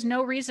fact, there's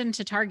no reason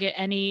to target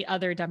any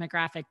other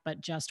demographic but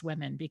just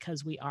women,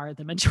 because we are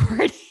the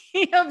majority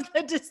of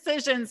the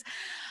decisions.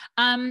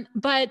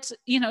 But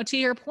to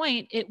your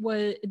point,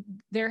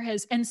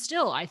 and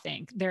still, I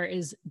think there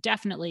is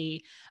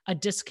definitely a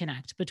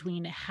disconnect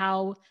between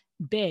how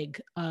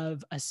big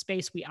of a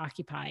space we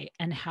occupy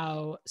and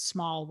how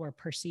small we're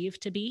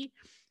perceived to be.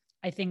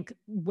 I think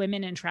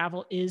women in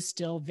travel is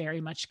still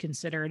very much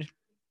considered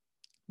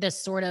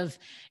this sort of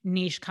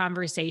niche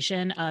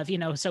conversation of,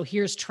 so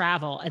here's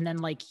travel. And then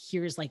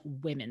here's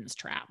women's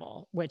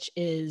travel, which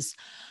is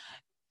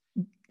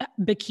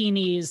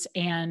bikinis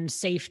and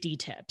safety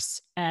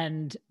tips.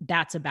 And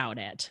that's about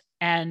it.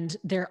 And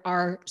there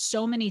are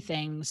so many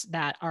things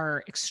that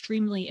are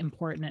extremely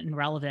important and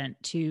relevant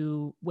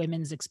to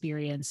women's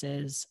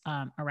experiences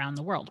around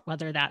the world,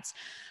 whether that's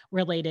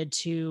related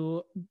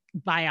to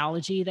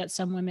biology that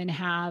some women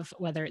have,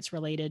 whether it's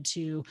related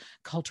to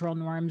cultural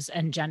norms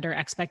and gender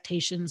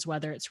expectations,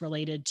 whether it's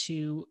related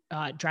to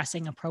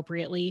dressing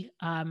appropriately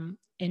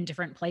in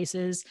different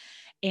places.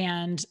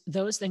 And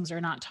those things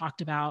are not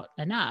talked about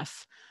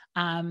enough.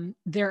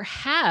 There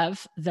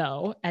have,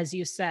 though, as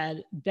you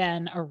said,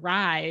 been a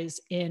rise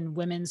in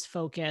women's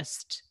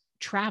focused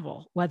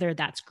travel, whether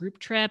that's group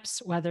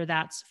trips, whether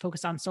that's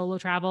focused on solo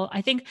travel.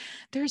 I think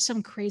there's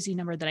some crazy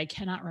number that I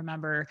cannot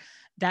remember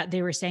that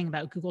they were saying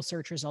about Google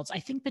search results. I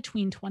think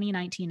between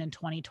 2019 and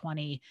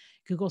 2020,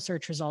 Google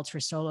search results for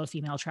solo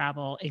female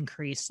travel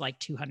increased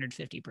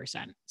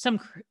 250%,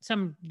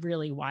 some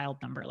really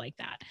wild number like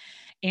that.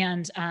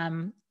 And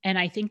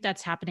I think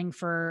that's happening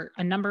for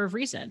a number of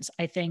reasons.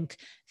 I think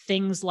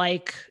things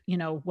like,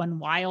 when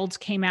Wild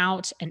came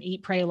out and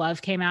Eat, Pray,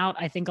 Love came out,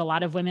 I think a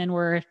lot of women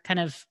were kind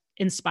of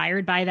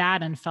inspired by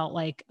that and felt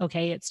like,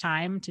 okay, it's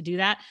time to do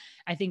that.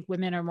 I think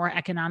women are more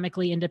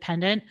economically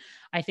independent.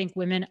 I think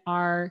women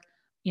are,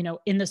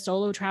 in the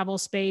solo travel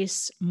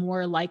space,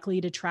 more likely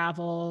to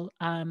travel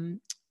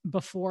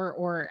before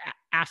or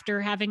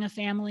after having a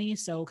family.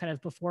 So kind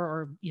of before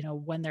or,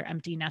 when they're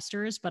empty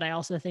nesters. But I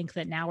also think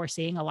that now we're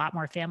seeing a lot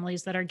more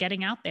families that are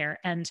getting out there.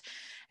 And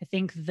I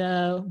think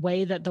the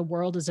way that the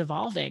world is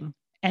evolving,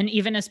 and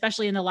even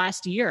especially in the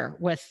last year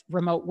with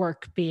remote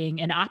work being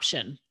an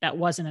option that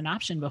wasn't an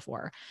option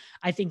before,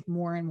 I think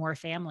more and more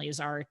families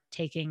are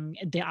taking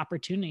the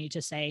opportunity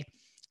to say,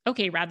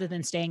 okay, rather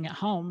than staying at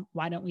home,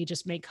 why don't we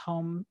just make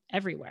home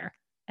everywhere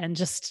and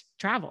just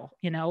travel,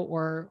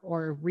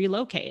 or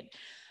relocate?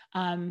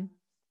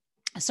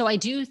 So I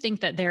do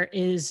think that there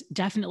is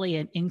definitely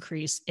an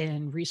increase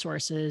in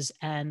resources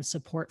and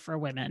support for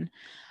women.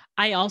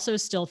 I also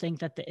still think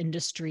that the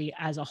industry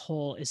as a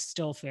whole is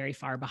still very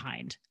far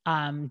behind.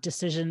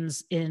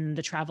 Decisions in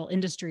the travel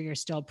industry are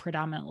still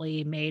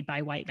predominantly made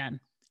by white men.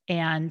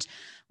 And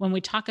when we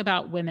talk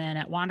about women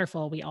at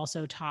Wanderful, we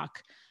also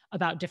talk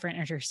about different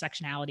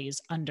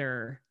intersectionalities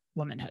under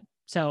womanhood.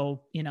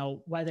 So,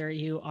 whether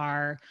you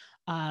are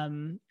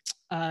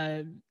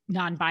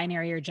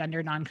non-binary or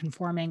gender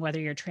non-conforming, whether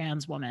you're a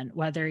trans woman,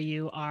 whether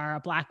you are a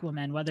Black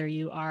woman, whether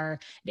you are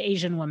an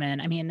Asian woman,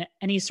 I mean,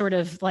 any sort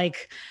of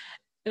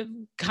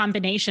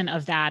combination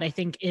of that, I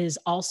think, is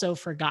also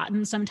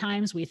forgotten.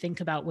 Sometimes we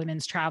think about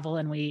women's travel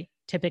and we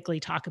typically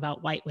talk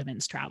about white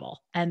women's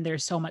travel, and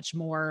there's so much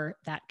more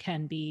that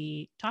can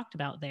be talked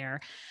about there.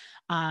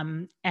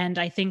 And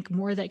I think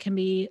more that can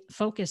be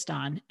focused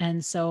on.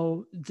 And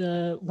so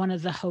one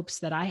of the hopes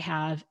that I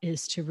have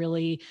is to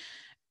really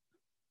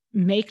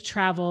make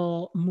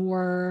travel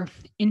more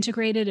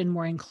integrated and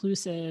more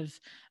inclusive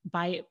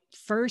by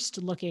first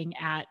looking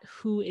at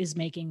who is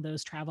making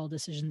those travel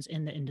decisions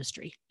in the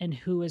industry and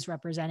who is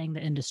representing the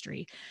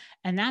industry.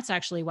 And that's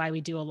actually why we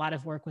do a lot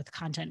of work with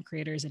content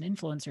creators and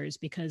influencers,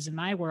 because in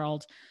my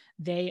world,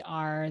 they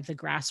are the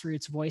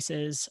grassroots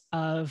voices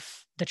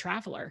of the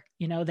traveler.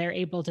 They're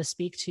able to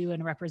speak to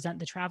and represent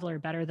the traveler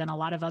better than a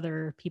lot of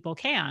other people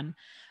can.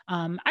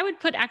 I would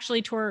put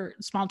actually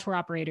small tour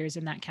operators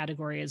in that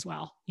category as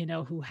well,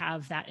 who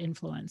have that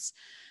influence.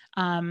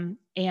 And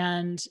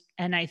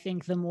I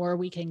think the more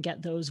we can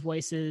get those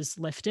voices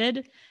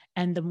lifted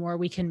and the more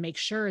we can make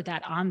sure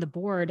that on the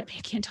board,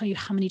 I can't tell you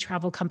how many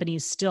travel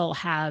companies still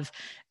have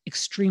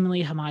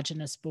extremely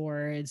homogenous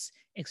boards,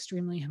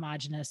 extremely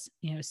homogenous,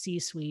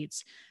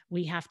 C-suites.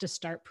 We have to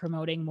start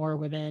promoting more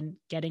women,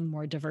 getting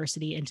more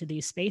diversity into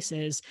these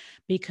spaces,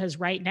 because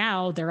right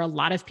now there are a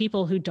lot of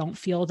people who don't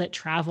feel that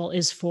travel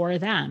is for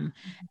them.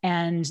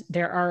 And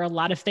there are a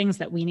lot of things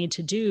that we need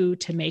to do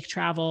to make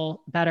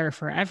travel better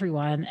for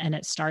everyone. And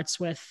it starts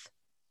with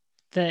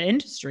the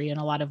industry in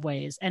a lot of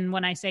ways. And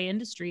when I say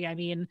industry, I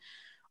mean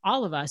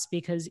all of us,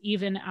 because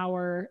I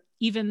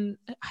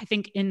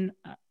think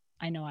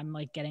I know I'm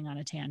getting on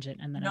a tangent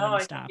and then I'm going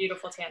to stop.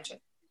 Beautiful tangent.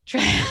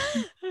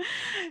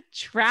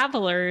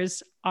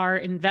 Travelers are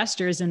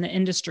investors in the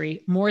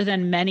industry more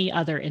than many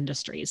other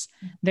industries.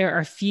 There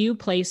are few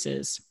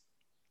places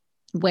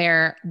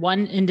where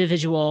one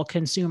individual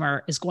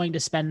consumer is going to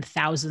spend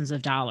thousands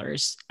of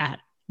dollars at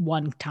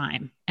one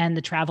time, and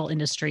the travel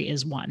industry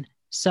is one.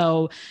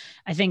 So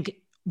I think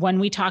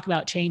when we talk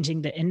about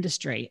changing the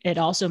industry, it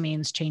also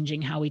means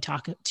changing how we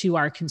talk to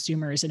our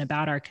consumers and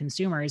about our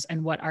consumers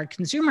and what our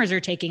consumers are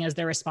taking as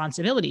their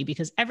responsibility.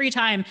 Because every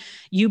time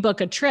you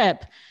book a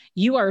trip,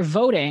 you are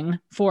voting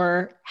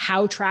for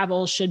how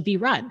travel should be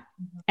run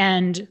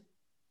and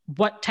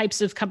what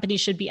types of companies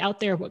should be out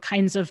there, what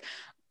kinds of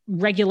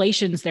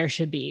regulations there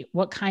should be,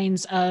 what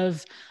kinds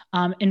of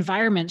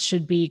environments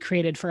should be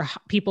created for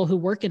people who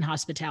work in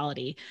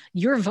hospitality.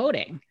 You're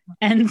voting.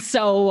 And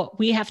so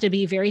we have to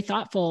be very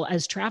thoughtful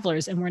as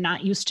travelers, and we're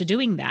not used to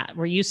doing that.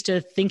 We're used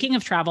to thinking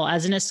of travel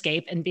as an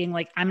escape and being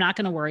like, I'm not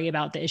going to worry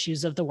about the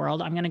issues of the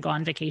world. I'm going to go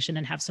on vacation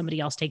and have somebody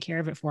else take care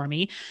of it for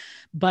me.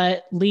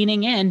 But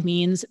leaning in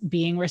means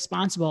being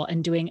responsible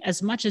and doing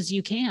as much as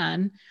you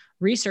can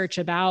research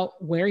about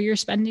where you're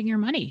spending your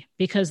money,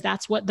 because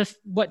that's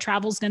what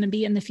travel is going to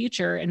be in the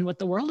future and what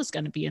the world is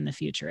going to be in the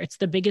future. It's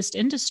the biggest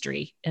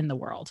industry in the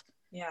world.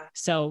 Yeah.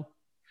 So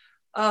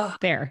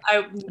there,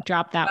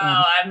 drop that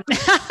one.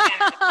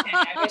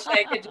 I wish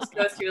I could just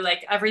go through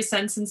like every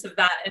sentence of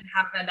that and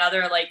have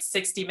another like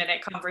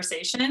 60-minute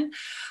conversation.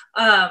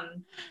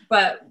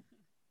 But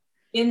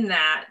in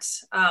that,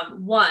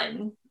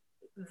 one,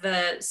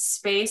 the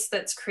space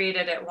that's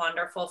created at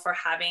Wonderful for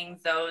having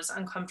those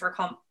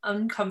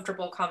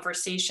uncomfortable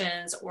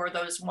conversations, or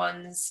those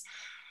ones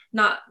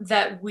not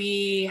that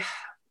we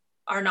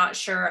are not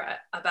sure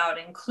about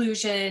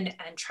inclusion,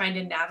 and trying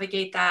to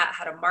navigate that,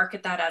 how to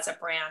market that as a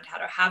brand, how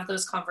to have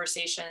those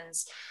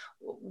conversations,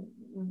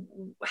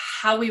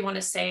 how we want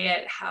to say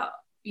it, how,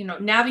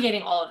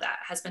 navigating all of that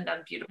has been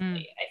done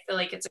beautifully. I feel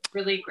like it's a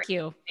really great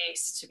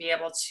space to be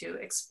able to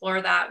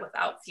explore that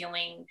without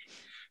feeling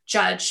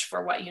judged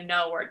for what you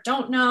know or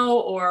don't know,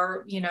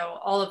 or,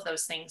 all of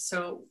those things.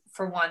 So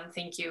for one,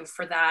 thank you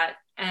for that.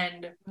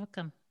 And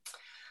welcome.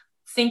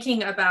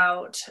 Thinking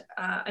about,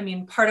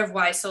 part of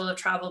why Solo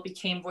Travel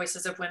became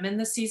Voices of Women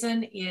this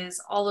season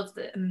is all of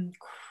the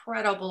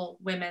incredible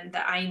women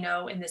that I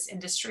know in this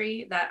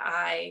industry that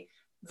I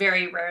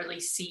very rarely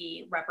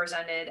see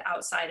represented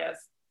outside of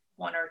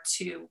one or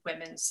two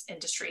women's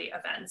industry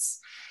events.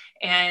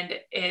 And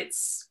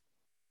it's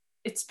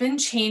been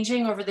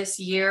changing over this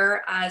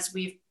year as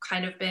we've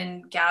kind of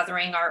been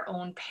gathering our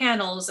own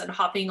panels and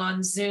hopping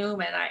on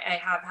Zoom. And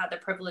I have had the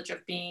privilege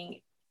of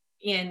being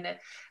in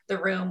the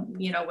room,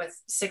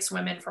 with 6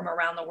 women from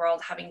around the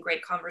world having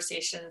great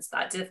conversations.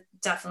 That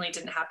definitely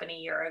didn't happen a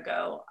year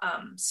ago.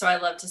 So I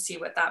love to see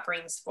what that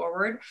brings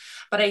forward.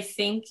 But I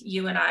think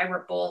you and I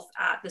were both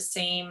at the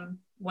same,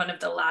 one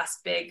of the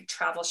last big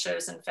travel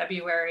shows in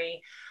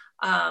February.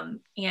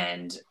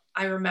 And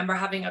I remember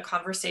having a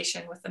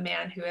conversation with the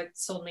man who had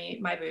sold me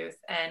my booth.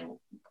 And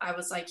I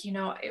was like,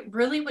 it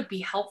really would be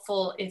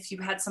helpful if you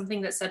had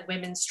something that said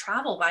women's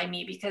travel by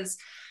me, because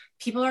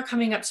people are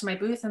coming up to my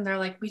booth and they're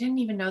like, we didn't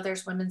even know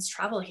there's women's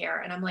travel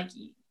here. And I'm like,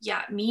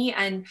 yeah, me.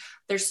 And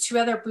there's 2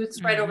 other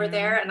booths right over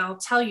there. And I'll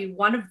tell you,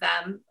 one of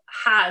them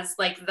has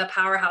like the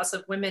powerhouse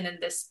of women in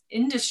this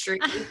industry.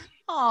 And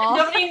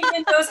nobody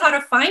even knows how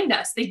to find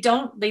us. They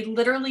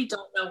literally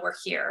don't know we're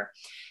here.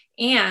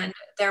 And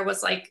there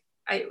was like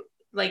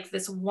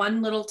this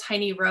one little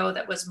tiny row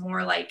that was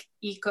more like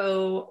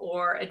eco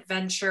or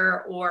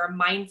adventure or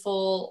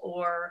mindful,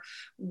 or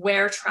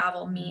where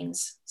travel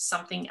means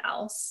something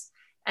else.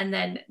 And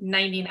then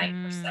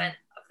 99%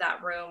 of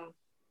that room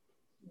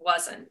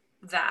wasn't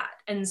that.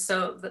 And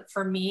so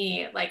for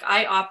me, like,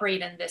 I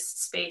operate in this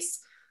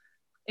space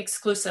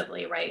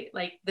exclusively, right?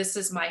 Like, this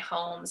is my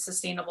home: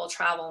 sustainable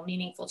travel,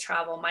 meaningful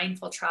travel,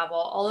 mindful travel,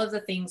 all of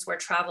the things where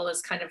travel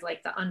is kind of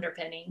like the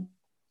underpinning.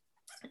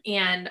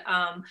 And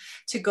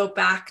to go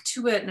back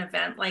to an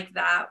event like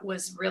that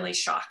was really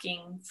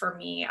shocking for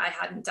me. I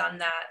hadn't done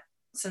that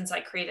since I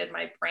created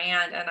my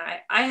brand. And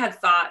I had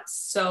thought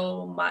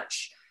so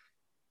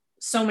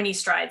many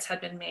strides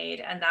had been made.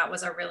 And that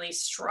was a really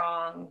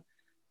strong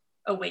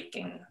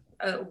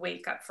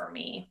wake up for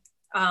me.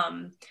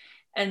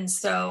 And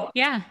so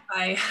yeah,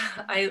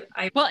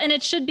 well, and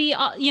it should be,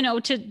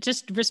 to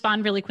just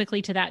respond really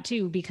quickly to that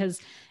too, because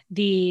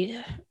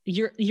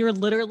you're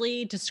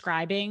literally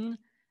describing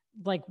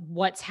like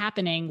what's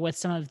happening with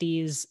some of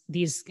these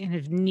kind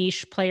of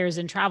niche players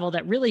in travel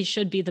that really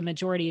should be the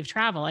majority of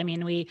travel. I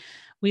mean, we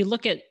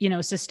look at,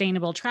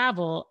 sustainable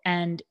travel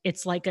and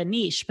it's like a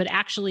niche, but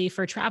actually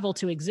for travel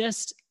to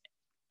exist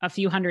a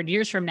few hundred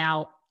years from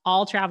now,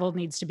 all travel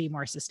needs to be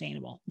more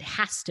sustainable. It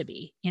has to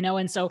be,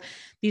 and so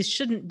these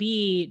shouldn't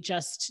be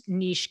just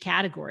niche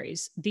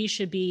categories. These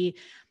should be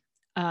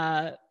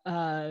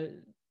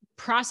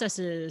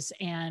processes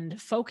and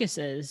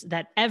focuses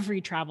that every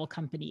travel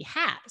company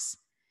has.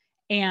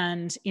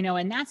 And,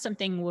 and that's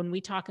something when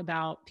we talk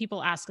about,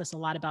 people ask us a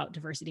lot about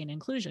diversity and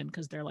inclusion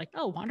because they're like,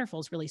 oh,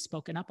 Wonderful's really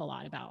spoken up a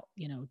lot about,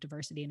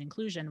 diversity and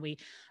inclusion. We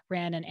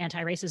ran an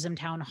anti-racism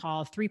town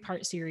hall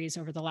 3-part series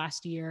over the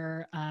last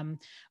year.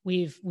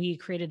 We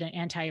created an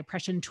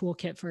anti-oppression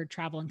toolkit for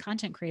travel and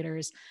content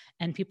creators.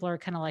 And people are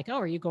kind of like, oh,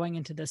 are you going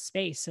into the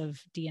space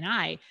of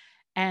D&I?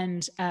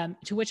 And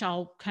to which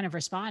I'll kind of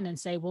respond and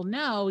say, well,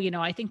 no,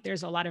 I think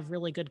there's a lot of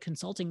really good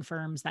consulting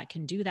firms that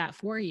can do that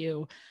for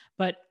you.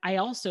 But I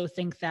also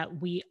think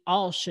that we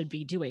all should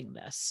be doing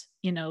this.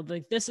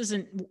 Like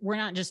we're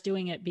not just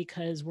doing it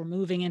because we're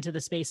moving into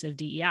the space of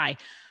DEI.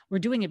 We're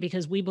doing it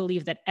because we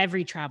believe that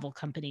every travel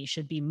company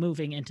should be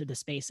moving into the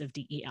space of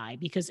DEI,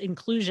 because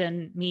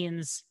inclusion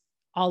means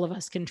all of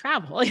us can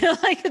travel.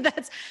 Like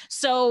that's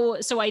so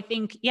I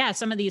think, yeah,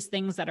 some of these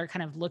things that are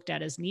kind of looked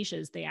at as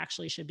niches, they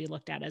actually should be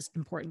looked at as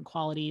important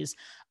qualities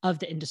of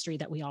the industry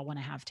that we all want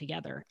to have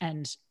together.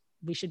 And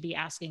we should be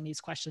asking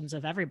these questions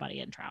of everybody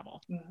in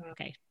travel. Mm-hmm.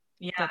 Okay.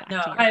 Yeah,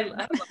 no,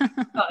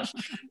 gosh,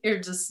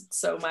 you're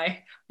so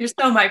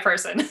my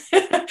person.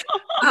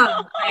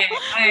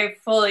 I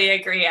fully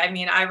agree. I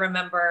mean, I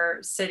remember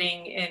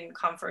sitting in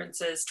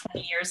conferences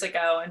 20 years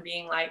ago and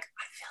being like,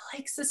 I feel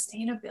like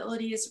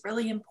sustainability is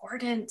really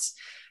important.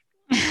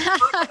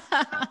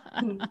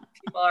 People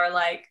are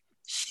like,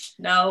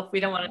 no, we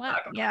don't want to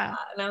talk about that.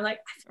 And I'm like,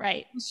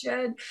 right, we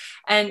should.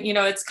 And,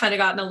 it's kind of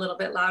gotten a little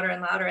bit louder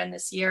and louder. And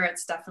this year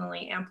it's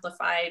definitely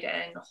amplified,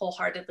 and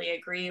wholeheartedly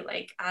agree.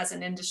 Like, as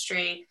an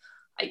industry,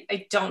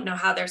 I don't know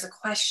how there's a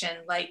question.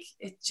 Like,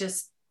 it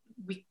just,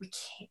 we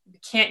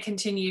can't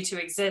continue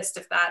to exist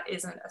if that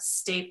isn't a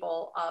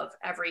staple of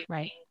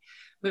everything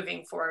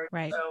moving forward.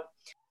 Right. So,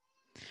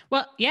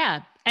 well,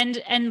 yeah.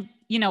 And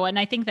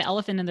I think the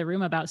elephant in the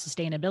room about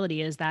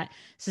sustainability is that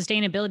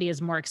sustainability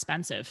is more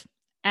expensive.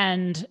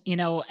 And,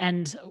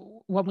 and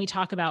when we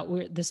talk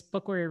about this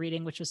book we were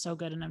reading, which was so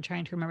good, and I'm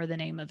trying to remember the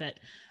name of it,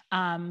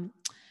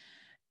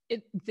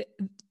 it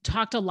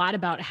talked a lot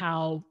about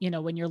how,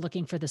 when you're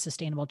looking for the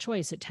sustainable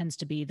choice, it tends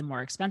to be the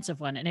more expensive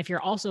one. And if you're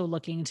also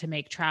looking to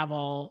make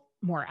travel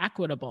more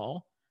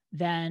equitable,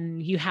 then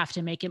you have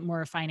to make it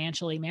more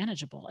financially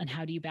manageable. And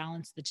how do you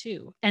balance the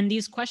two? And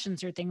these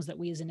questions are things that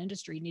we as an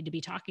industry need to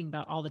be talking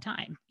about all the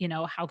time.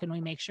 How can we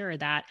make sure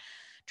that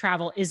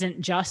travel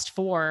isn't just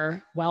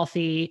for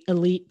wealthy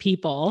elite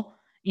people,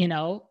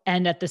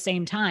 and at the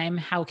same time,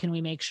 how can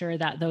we make sure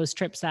that those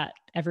trips that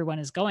everyone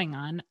is going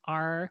on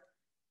are,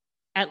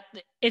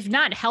 if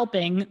not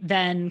helping,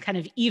 then kind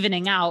of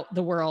evening out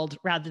the world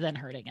rather than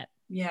hurting it.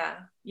 Yeah.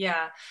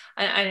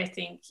 And I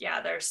think,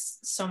 there's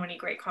so many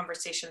great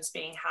conversations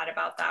being had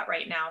about that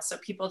right now. So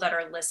people that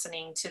are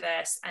listening to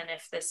this, and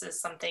if this is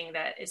something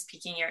that is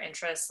piquing your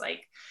interest,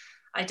 like,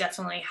 I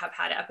definitely have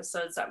had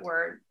episodes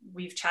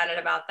we've chatted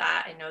about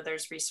that. I know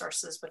there's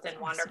resources within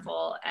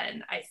Wonderful.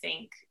 And I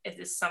think it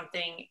is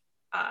something,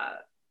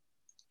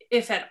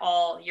 if at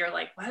all you're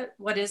like,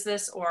 what is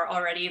this? Or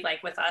already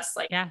like with us,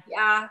 like,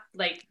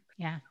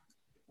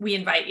 we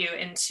invite you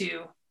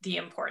into the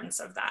importance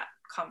of that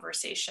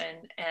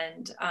conversation.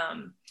 And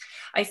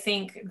I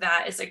think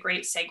that is a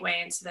great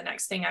segue into the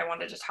next thing I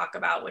wanted to talk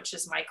about, which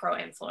is micro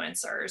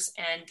influencers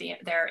and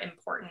their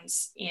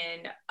importance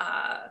in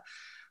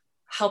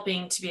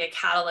helping to be a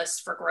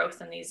catalyst for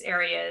growth in these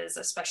areas,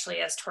 especially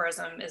as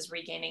tourism is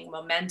regaining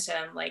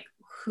momentum. Like,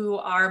 who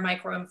are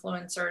micro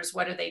influencers?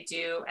 What do they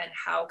do? And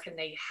how can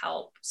they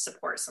help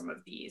support some of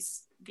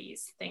these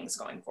things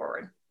going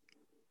forward?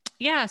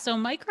 Yeah. So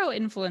micro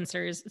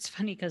influencers, it's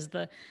funny because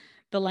the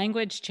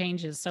language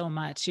changes so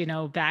much.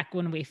 Back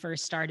when we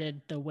first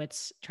started the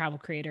WITS Travel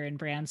Creator and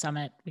Brand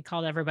Summit, we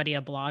called everybody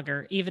a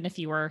blogger. Even if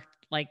you were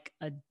like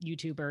a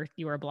YouTuber,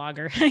 you were a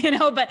blogger,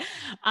 but,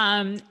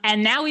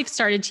 and now we've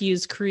started to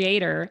use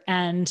creator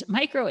and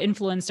micro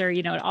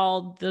influencer,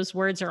 all those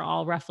words are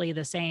all roughly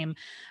the same.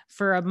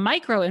 For a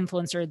micro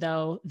influencer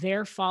though,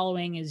 their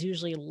following is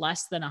usually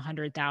less than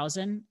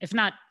 100,000, if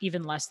not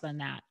even less than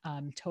that,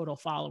 total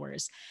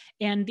followers.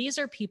 And these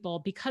are people,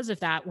 because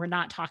of that, we're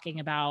not talking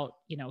about,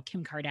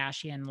 Kim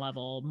Kardashian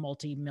level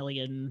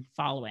multi-million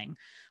following.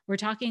 We're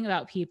talking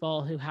about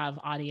people who have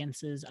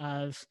audiences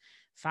of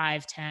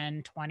 5,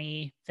 10,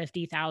 20,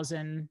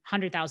 50,000,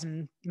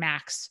 100,000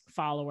 max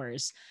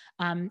followers.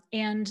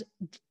 And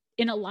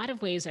in a lot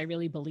of ways, I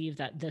really believe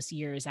that this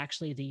year is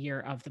actually the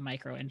year of the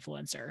micro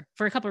influencer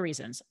for a couple of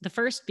reasons. The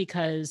first,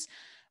 because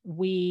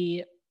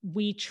we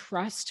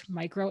trust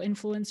micro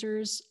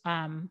influencers.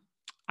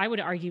 I would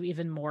argue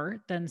even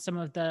more than some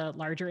of the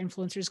larger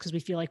influencers because we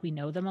feel like we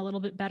know them a little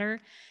bit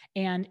better.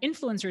 And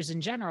influencers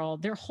in general,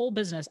 their whole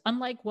business,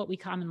 unlike what we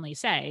commonly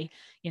say,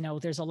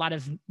 there's a lot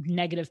of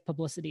negative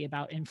publicity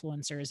about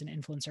influencers and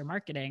influencer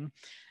marketing.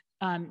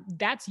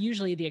 That's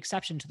usually the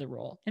exception to the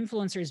rule.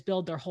 Influencers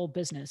build their whole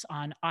business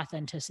on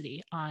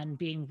authenticity, on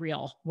being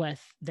real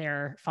with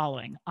their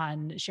following,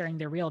 on sharing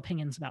their real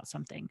opinions about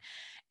something.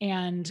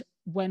 And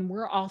when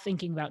we're all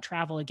thinking about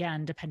travel,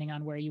 again, depending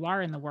on where you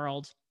are in the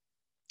world,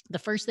 the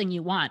first thing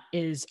you want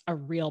is a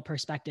real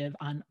perspective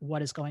on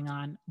what is going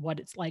on, what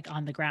it's like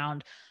on the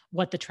ground,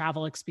 what the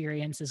travel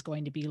experience is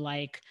going to be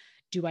like.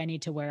 do I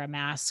need to wear a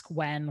mask?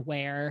 When,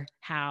 where,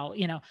 how,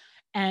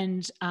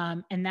 and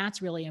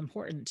that's really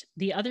important.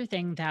 The other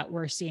thing that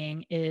we're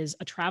seeing is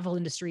a travel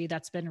industry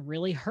that's been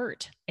really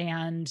hurt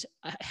and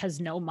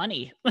has no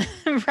money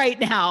right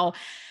now.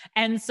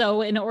 And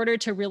so in order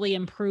to really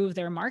improve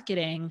their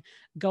marketing,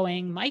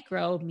 going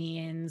micro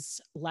means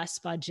less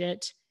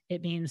budget.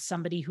 It means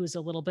somebody who's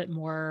a little bit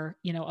more,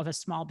 of a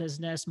small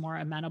business, more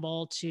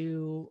amenable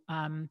to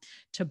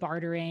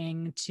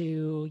bartering,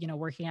 to,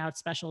 working out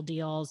special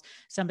deals,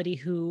 somebody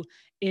who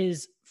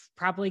is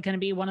probably going to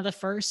be one of the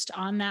first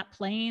on that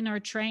plane or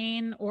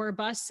train or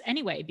bus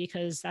anyway,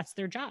 because that's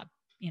their job.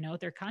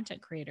 They're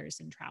content creators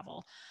in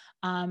travel.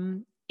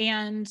 And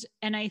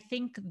I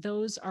think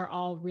those are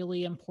all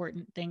really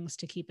important things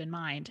to keep in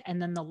mind. And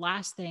then the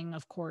last thing,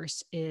 of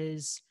course,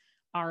 is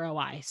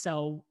ROI.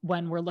 So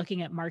when we're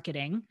looking at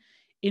marketing,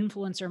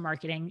 influencer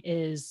marketing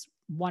is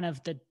one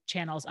of the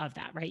channels of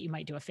that, right? You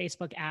might do a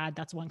Facebook ad.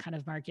 That's one kind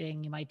of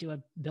marketing. You might do a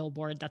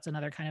billboard. That's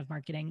another kind of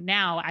marketing.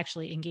 Now,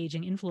 actually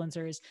engaging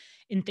influencers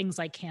in things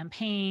like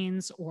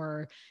campaigns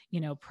or,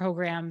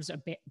 programs,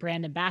 a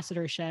brand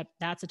ambassadorship,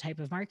 that's a type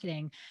of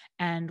marketing.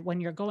 And when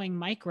you're going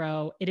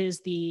micro,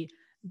 it's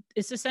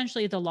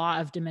essentially the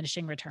law of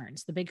diminishing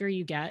returns. The bigger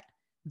you get,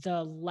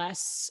 the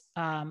less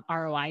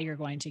ROI you're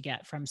going to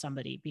get from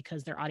somebody,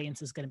 because their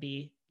audience is going to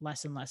be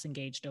less and less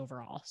engaged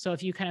overall. So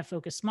if you kind of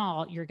focus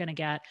small, you're going to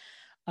get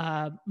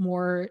a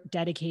more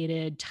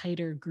dedicated,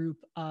 tighter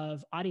group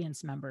of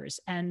audience members.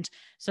 And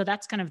so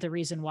that's kind of the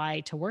reason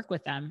why to work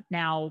with them.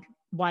 Now,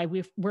 why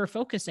we're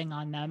focusing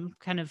on them,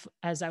 kind of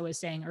as I was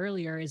saying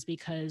earlier, is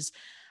because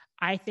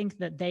I think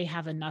that they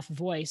have enough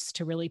voice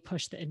to really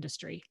push the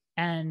industry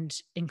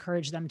and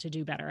encourage them to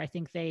do better. I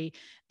think they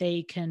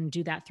can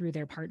do that through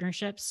their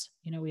partnerships.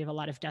 We have a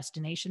lot of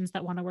destinations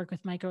that want to work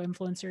with micro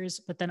influencers,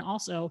 but then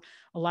also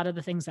a lot of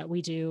the things that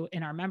we do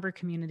in our member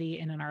community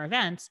and in our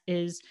events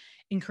is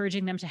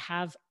encouraging them to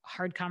have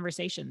hard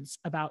conversations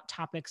about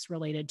topics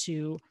related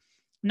to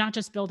not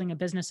just building a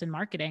business and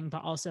marketing,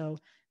 but also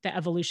the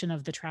evolution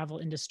of the travel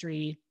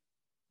industry,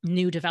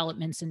 new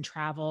developments in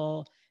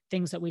travel,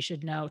 things that we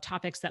should know,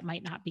 topics that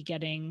might not be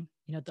getting,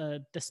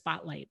 the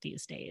spotlight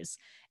these days,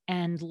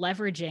 and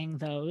leveraging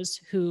those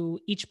who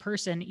each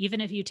person, even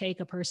if you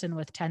take a person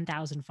with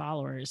 10,000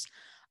 followers,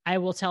 I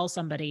will tell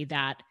somebody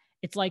that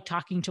it's like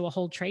talking to a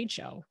whole trade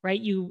show, right?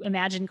 You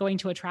imagine going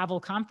to a travel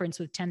conference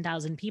with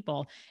 10,000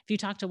 people. If you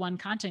talk to one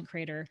content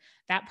creator,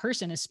 that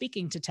person is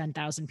speaking to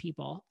 10,000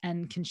 people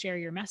and can share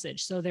your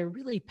message. So they're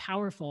really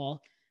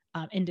powerful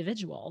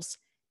individuals.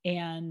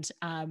 And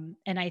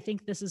I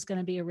think this is going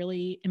to be a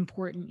really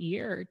important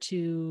year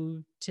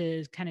to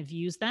kind of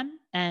use them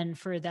and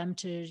for them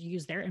to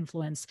use their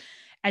influence,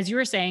 as you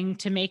were saying,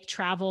 to make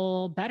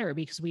travel better,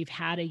 because we've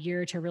had a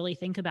year to really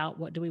think about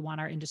what do we want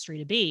our industry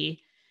to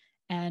be.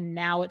 And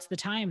now it's the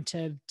time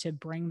to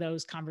bring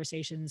those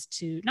conversations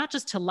to not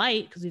just to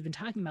light, because we've been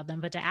talking about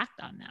them, but to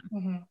act on them.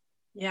 Mm-hmm.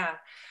 Yeah.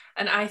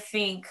 And I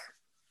think,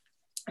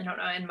 I don't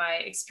know, in my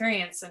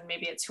experience, and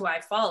maybe it's who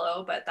I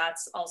follow, but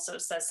that's also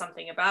says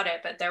something about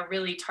it, but they're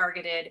really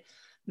targeted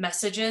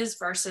messages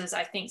versus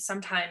I think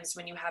sometimes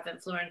when you have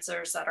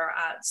influencers that are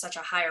at such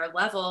a higher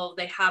level,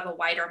 they have a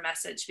wider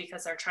message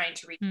because they're trying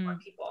to reach more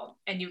people.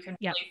 And you can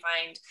really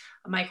find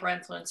a micro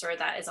influencer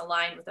that is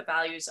aligned with the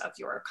values of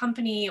your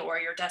company or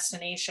your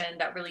destination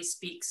that really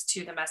speaks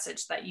to the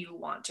message that you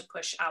want to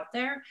push out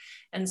there.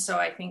 And so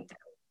I think that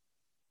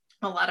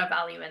a lot of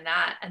value in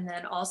that. And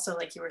then also,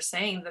 like you were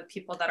saying, the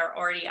people that are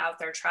already out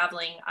there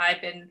traveling, I've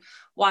been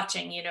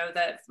watching,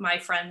 my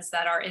friends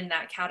that are in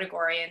that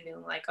category and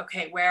being like,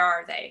 okay, where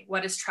are they?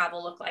 What does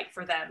travel look like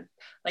for them?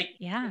 Like,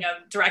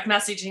 direct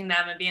messaging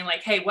them and being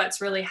like, hey,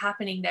 what's really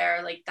happening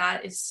there? Like,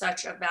 that is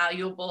such a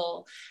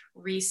valuable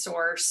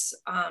resource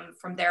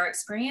from their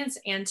experience,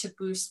 and to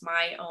boost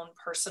my own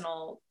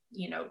personal,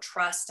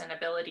 trust and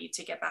ability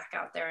to get back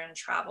out there and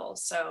travel.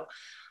 So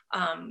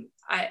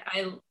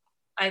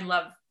I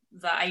love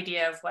the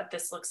idea of what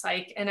this looks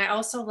like. And I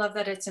also love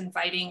that it's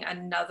inviting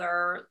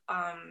another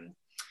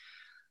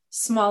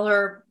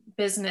smaller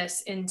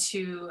business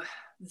into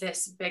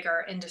this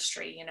bigger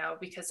industry,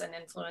 because an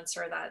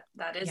influencer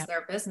that is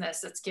their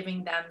business, it's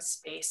giving them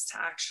space to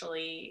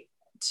actually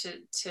to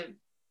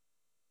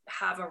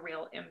have a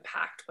real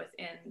impact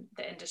within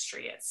the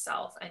industry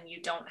itself. And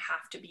you don't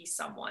have to be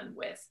someone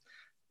with,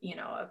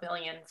 1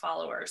 billion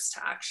followers to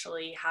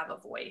actually have a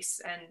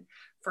voice. And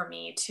for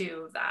me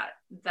too,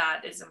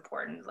 that is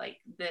important. Like,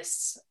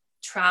 this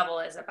travel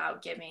is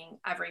about giving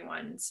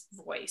everyone's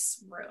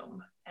voice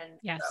room. And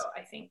so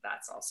I think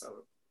that's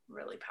also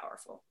really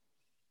powerful.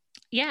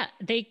 Yeah.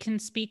 They can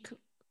speak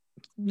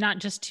not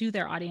just to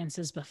their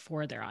audiences, but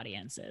for their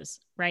audiences.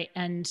 Right.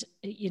 And,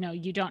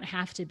 you don't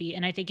have to be,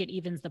 and I think it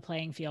evens the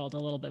playing field a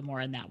little bit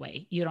more in that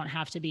way. You don't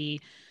have to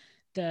be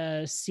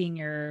the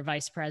senior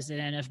vice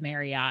president of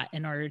Marriott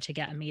in order to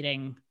get a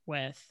meeting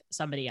with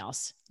somebody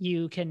else.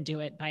 You can do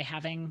it by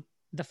having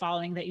the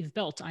following that you've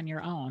built on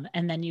your own.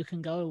 And then you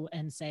can go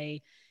and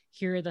say,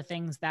 here are the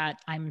things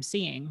that I'm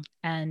seeing.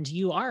 And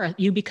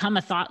you become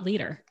a thought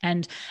leader.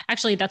 And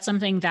actually that's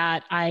something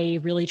that I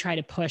really try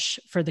to push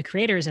for the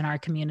creators in our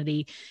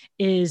community,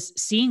 is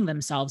seeing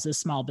themselves as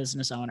small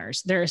business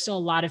owners. There are still a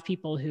lot of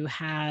people who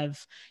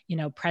have,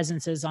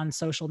 presences on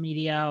social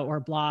media or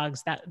blogs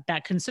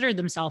that consider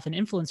themselves an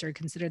influencer,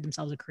 consider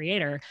themselves a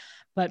creator,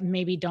 but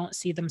maybe don't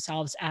see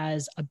themselves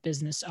as a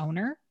business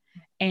owner.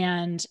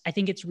 And I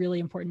think it's really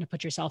important to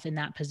put yourself in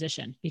that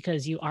position,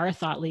 because you are a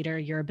thought leader,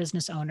 you're a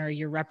business owner,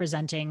 you're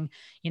representing,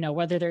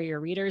 whether they're your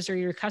readers or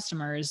your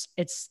customers,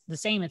 it's the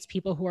same. It's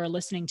people who are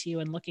listening to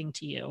you and looking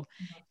to you,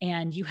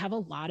 and you have a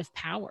lot of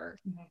power,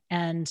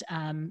 and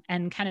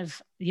kind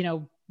of,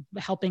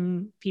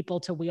 helping people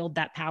to wield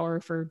that power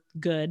for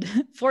good,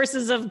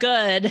 forces of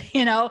good,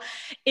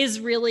 is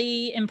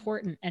really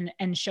important,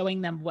 and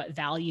showing them what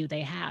value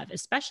they have,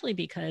 especially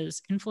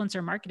because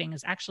influencer marketing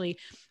is actually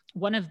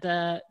one of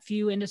the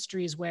few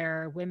industries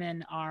where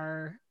women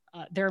are,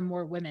 there are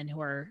more women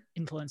who are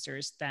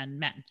influencers than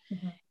men.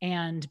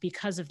 And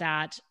because of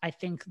that, I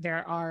think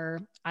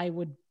I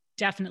would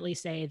definitely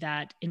say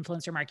that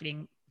influencer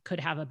marketing could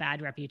have a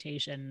bad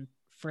reputation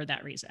for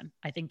that reason.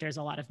 I think there's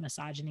a lot of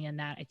misogyny in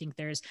that. I think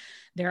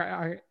there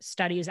are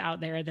studies out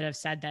there that have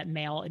said that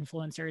male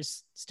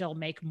influencers still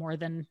make more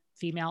than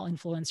female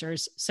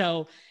influencers.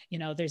 So,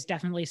 there's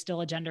definitely still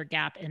a gender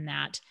gap in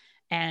that.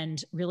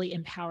 And really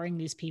empowering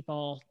these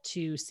people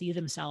to see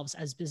themselves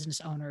as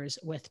business owners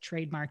with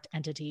trademarked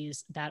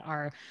entities that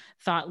are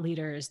thought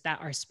leaders,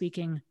 that are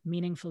speaking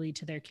meaningfully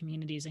to their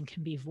communities and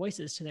can be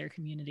voices to their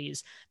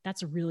communities.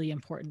 That's a really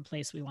important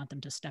place we want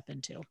them to step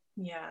into.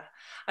 Yeah.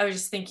 I was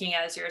just thinking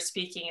as you're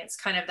speaking, it's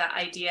kind of that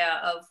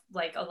idea of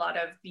like a lot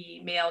of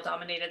the male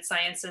dominated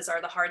sciences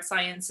are the hard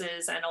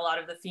sciences, and a lot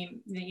of the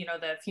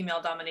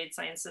female dominated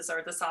sciences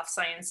are the soft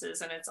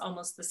sciences. And it's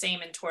almost the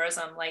same in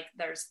tourism. Like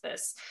there's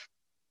this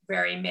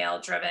very male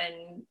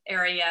driven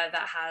area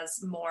that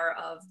has more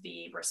of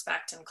the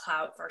respect and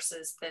clout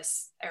versus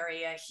this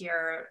area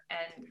here,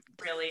 and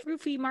really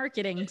roofy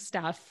marketing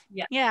stuff.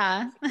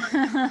 Yeah.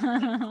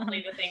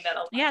 Only the thing that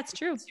allows it's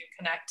true to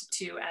connect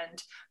to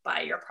and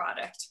buy your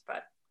product.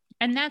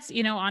 And that's,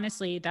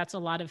 honestly, that's a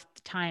lot of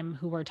the time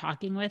who we're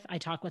talking with. I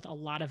talk with a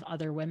lot of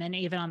other women,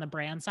 even on the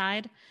brand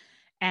side.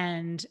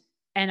 And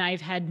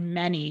I've had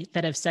many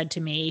that have said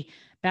to me,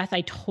 Beth,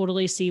 I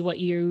totally see what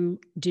you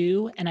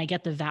do and I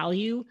get the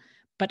value,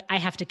 but I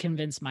have to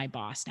convince my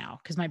boss now,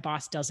 because my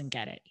boss doesn't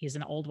get it. He's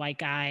an old white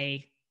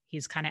guy.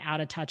 He's kind of out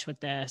of touch with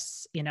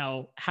this.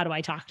 How do I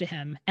talk to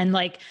him? And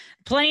like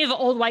plenty of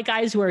old white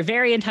guys who are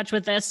very in touch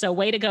with this. So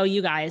way to go,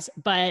 you guys.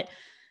 But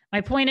my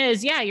point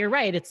is, yeah, you're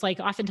right. It's like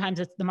oftentimes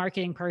it's the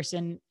marketing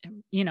person,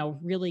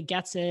 really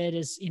gets it,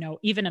 is,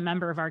 even a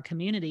member of our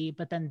community,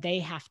 but then they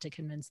have to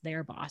convince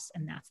their boss.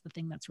 And that's the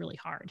thing that's really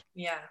hard.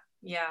 Yeah.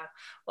 Yeah.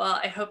 Well,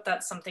 I hope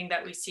that's something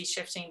that we see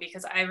shifting,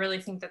 because I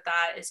really think that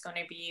is going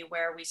to be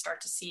where we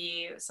start to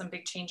see some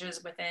big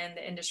changes within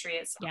the industry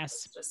itself.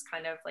 Yes. It's just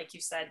kind of, like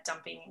you said,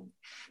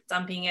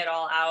 dumping it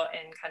all out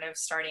and kind of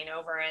starting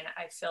over. And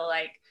I feel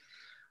like,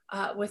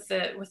 with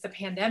the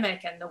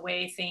pandemic and the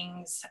way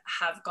things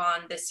have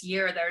gone this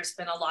year, there's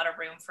been a lot of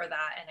room for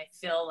that. And I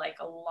feel like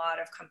a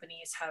lot of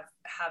companies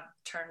have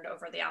turned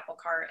over the apple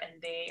cart, and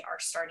they are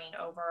starting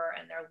over,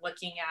 and they're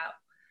looking at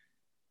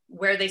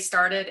where they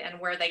started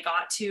and where they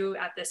got to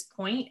at this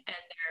point, and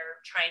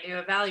they're trying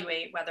to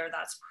evaluate whether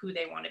that's who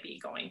they want to be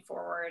going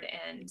forward.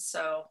 And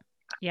so,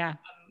 yeah.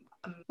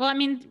 Well, I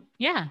mean,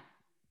 yeah,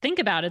 think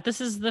about it.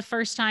 This is the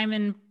first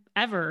time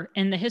ever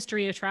in the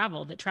history of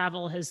travel that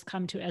travel has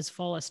come to as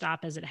full a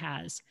stop as it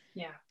has.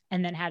 Yeah.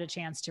 And then had a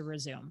chance to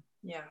resume.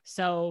 Yeah.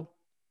 So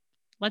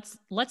let's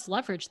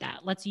leverage that.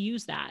 Let's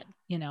use that,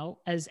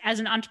 as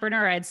an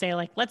entrepreneur, I'd say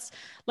like, let's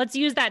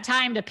use that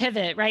time to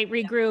pivot, right?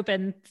 Regroup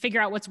and figure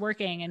out what's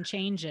working and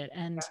change it.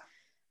 And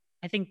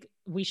I think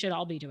we should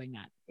all be doing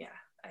that. Yeah,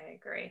 I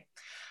agree.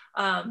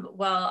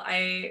 Well,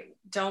 I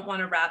don't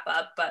want to wrap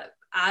up, but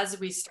as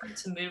we start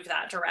to move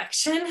that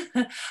direction,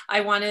 I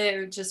want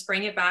to just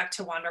bring it back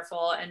to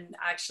Wanderful. And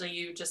actually,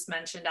 you just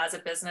mentioned as a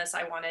business,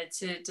 I wanted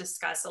to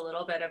discuss a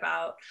little bit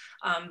about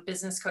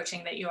business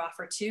coaching that you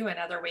offer too, and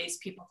other ways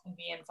people can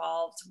be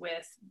involved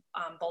with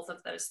both of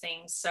those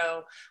things.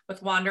 So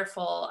with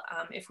Wanderful,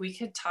 if we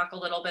could talk a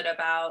little bit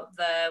about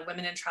the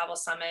Women in Travel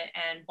Summit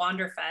and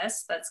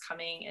Wanderfest that's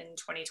coming in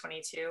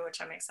 2022,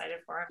 which I'm excited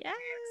for. Yes.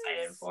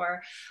 Very excited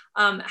for.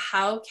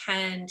 How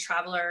can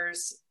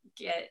travelers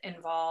get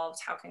involved?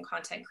 How can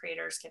content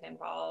creators get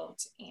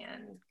involved?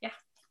 And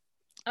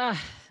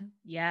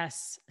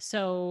yes.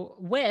 So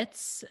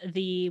WITS,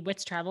 the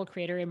WITS Travel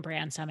Creator and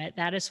Brand Summit,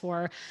 that is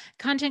for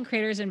content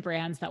creators and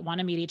brands that want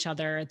to meet each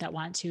other, that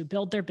want to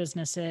build their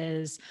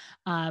businesses,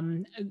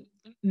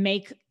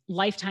 make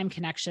lifetime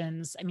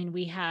connections. I mean,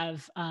 we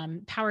have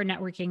power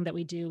networking that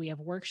we do. We have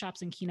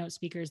workshops and keynote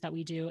speakers that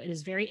we do. It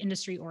is very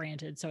industry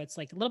oriented. So it's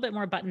like a little bit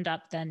more buttoned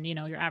up than,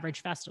 your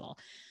average festival.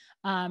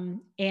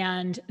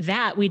 And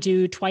that we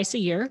do twice a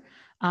year.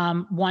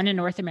 one in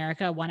North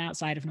America, one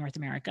outside of North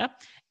America.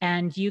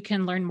 And you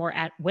can learn more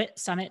at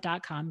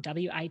witsummit.com,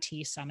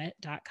 WIT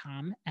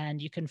summit.com.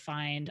 And you can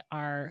find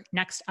our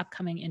next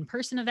upcoming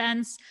in-person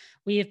events.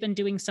 We have been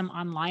doing some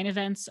online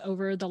events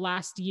over the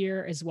last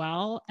year as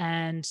well.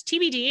 And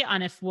TBD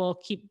on if we'll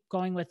keep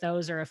going with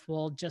those or if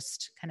we'll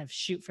just kind of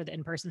shoot for the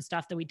in-person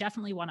stuff, that we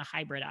definitely want to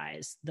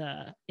hybridize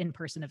the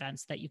in-person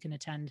events that you can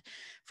attend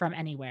from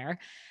anywhere.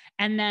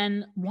 And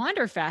then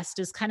Wanderfest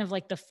is kind of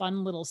like the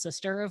fun little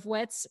sister of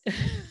WITS,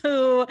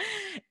 who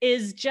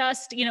is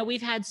just,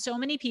 we've had so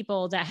many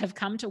people that have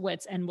come to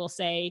WITS and will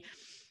say,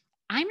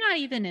 I'm not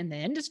even in the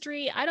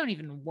industry. I don't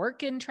even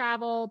work in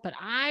travel, but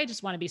I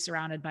just want to be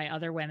surrounded by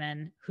other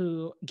women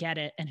who get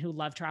it and who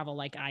love travel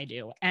like I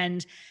do.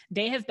 And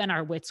they have been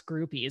our WITS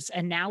groupies.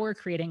 And now we're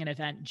creating an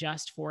event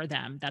just for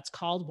them that's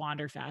called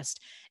Wanderfest.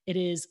 It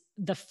is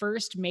the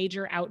first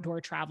major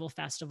outdoor travel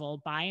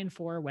festival by and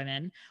for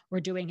women. We're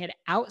doing it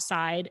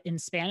outside in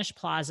Spanish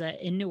Plaza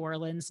in New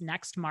Orleans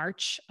next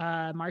March,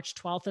 March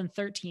 12th and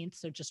 13th.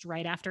 So just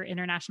right after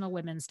International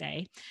Women's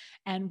Day.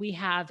 And we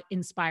have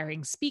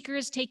inspiring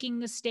speakers taking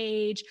the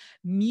stage,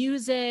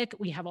 music.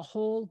 We have a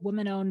whole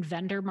woman-owned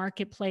vendor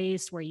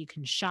marketplace where you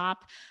can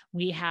shop.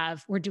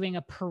 We're doing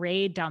a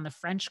parade down the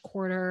French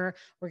Quarter.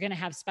 We're going to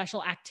have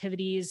special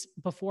activities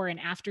before and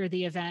after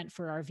the event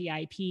for our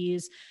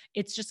VIPs.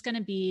 It's just going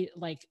to be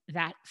like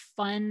that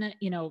fun,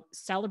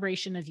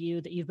 celebration of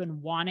you that you've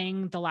been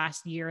wanting the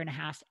last year and a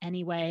half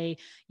anyway.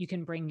 You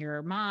can bring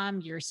your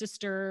mom, your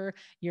sister,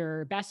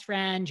 your best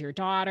friend, your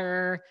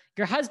daughter,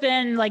 your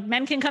husband, like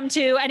men can come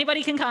too.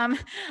 Anybody can come.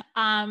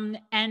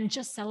 And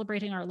just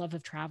celebrating our love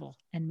of travel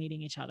and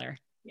meeting each other.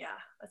 Yeah,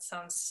 that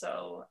sounds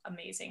so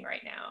amazing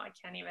right now. I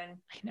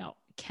know.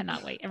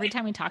 Cannot wait. Every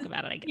time we talk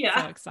about it, I get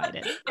so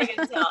excited. I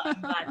can tell. I'm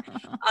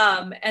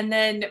glad. And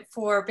then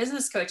for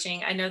business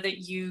coaching, I know that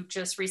you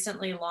just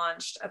recently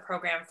launched a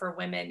program for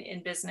women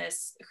in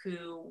business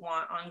who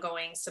want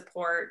ongoing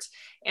support.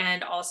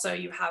 And also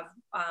you have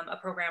a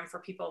program for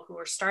people who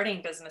are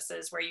starting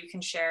businesses where you can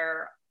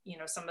share,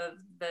 some of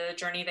the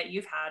journey that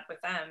you've had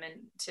with them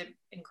and to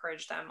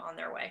encourage them on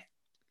their way.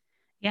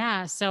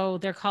 Yeah. So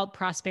they're called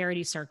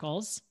Prosperity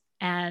Circles.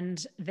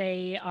 And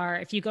they are,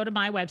 if you go to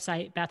my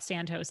website,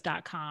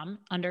 bethsantos.com,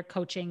 under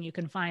coaching, you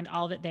can find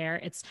all of it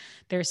there.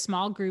 They're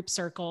small group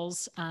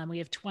circles. We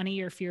have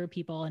 20 or fewer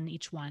people in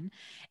each one.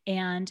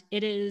 And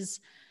it is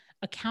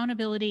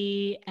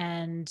accountability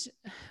and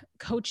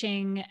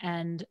coaching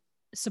and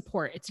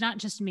support. It's not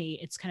just me.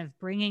 It's kind of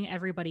bringing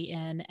everybody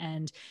in.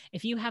 And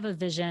if you have a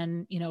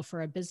vision,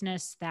 for a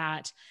business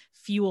that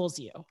fuels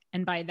you,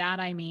 and by that,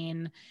 I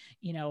mean,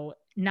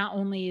 not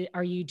only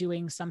are you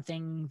doing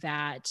something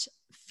that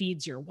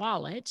feeds your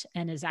wallet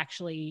and is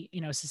actually,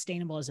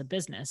 sustainable as a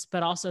business,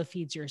 but also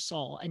feeds your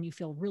soul and you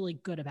feel really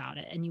good about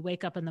it. And you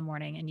wake up in the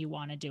morning and you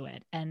want to do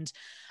it. And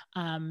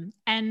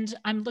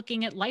I'm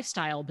looking at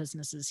lifestyle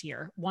businesses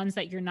here, ones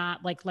that you're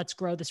not like, let's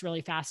grow this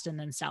really fast and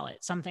then sell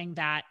it. Something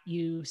that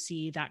you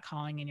see that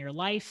calling in your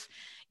life.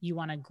 You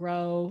want to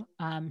grow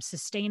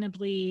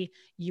sustainably.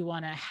 You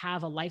want to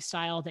have a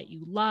lifestyle that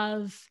you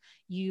love.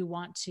 You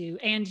want to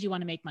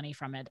make money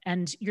from it.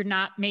 And you're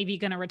not maybe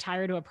going to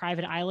retire to a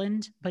private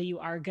island, but you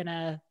are going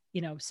to,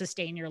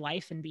 sustain your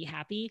life and be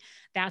happy.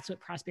 That's what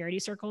Prosperity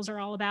Circles are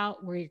all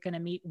about. We're going to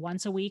meet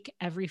once a week,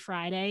 every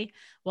Friday.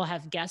 We'll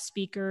have guest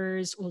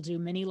speakers. We'll do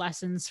mini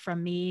lessons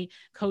from me,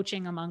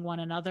 coaching among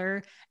one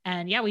another.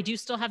 And yeah, we do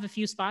still have a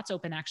few spots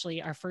open.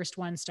 Actually, our first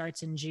one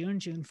starts in June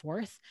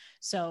 4th.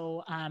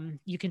 So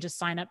you can just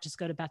sign up, just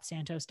go to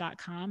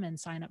bethsantos.com and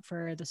sign up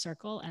for the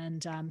circle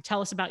and tell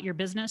us about your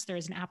business.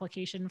 There's an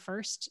application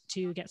first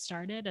to get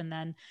started. And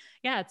then,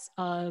 yeah,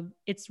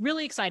 it's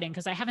really exciting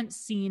because I haven't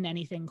seen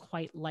anything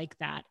quite like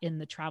that in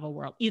the travel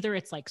world. Either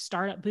it's like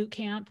startup boot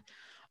camp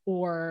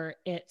or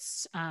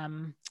it's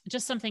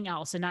just something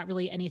else and not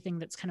really anything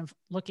that's kind of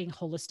looking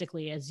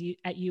holistically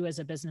at you as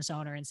a business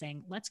owner and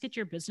saying, let's get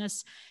your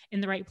business in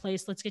the right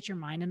place. Let's get your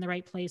mind in the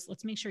right place.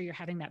 Let's make sure you're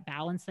having that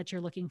balance that you're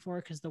looking for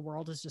because the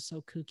world is just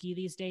so kooky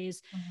these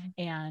days.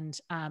 Mm-hmm.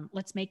 And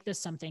let's make this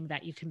something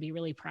that you can be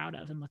really proud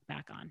of and look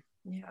back on.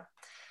 Yeah.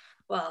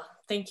 Well,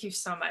 thank you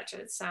so much.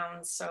 It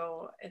sounds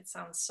so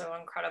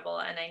incredible.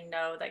 And I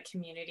know that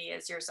community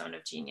is your zone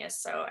of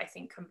genius. So I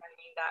think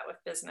combining that with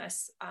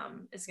business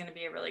is going to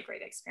be a really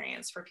great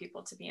experience for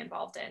people to be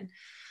involved in.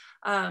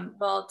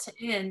 Well, to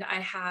end,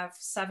 I have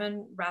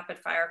 7 rapid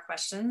fire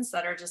questions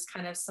that are just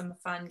kind of some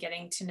fun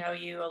getting to know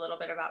you a little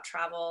bit about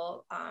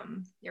travel,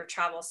 your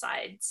travel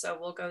side. So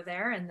we'll go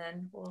there and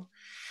then we'll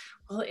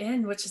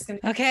end, which is going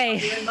to be a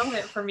weird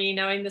moment for me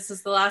knowing this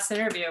is the last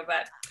interview,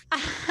 but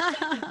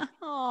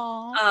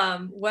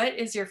what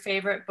is your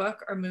favorite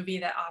book or movie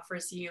that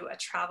offers you a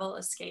travel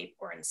escape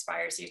or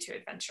inspires you to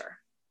adventure?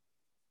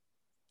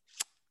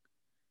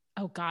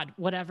 Oh God,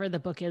 whatever the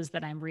book is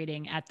that I'm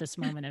reading at this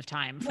moment of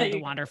time for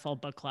the Wonderful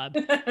Book Club.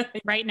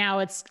 Right now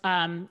it's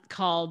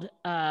called,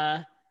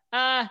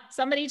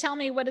 somebody tell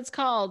me what it's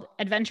called.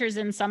 Adventures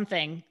in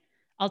Something.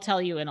 I'll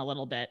tell you in a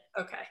little bit.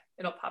 Okay.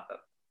 It'll pop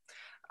up.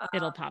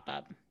 It'll pop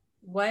up.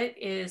 What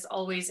is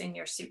always in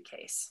your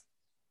suitcase?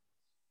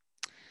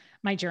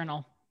 My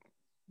journal.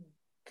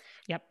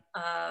 Yep.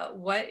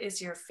 What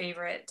is your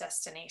favorite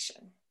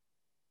destination?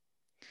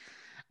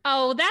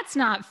 Oh, that's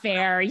not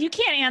fair. You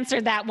can't answer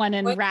that one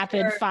in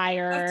rapid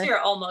fire. What's your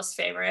almost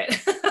favorite?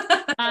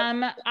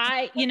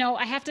 I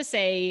have to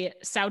say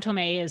Sao Tome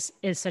is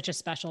such a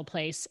special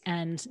place,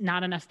 and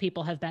not enough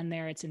people have been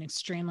there. It's an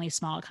extremely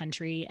small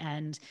country,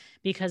 and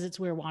because it's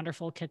where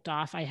Wanderful kicked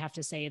off, I have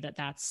to say that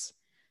that's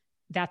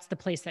the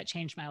place that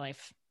changed my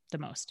life the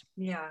most.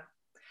 Yeah.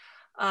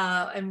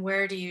 And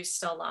where do you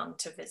still long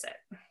to visit?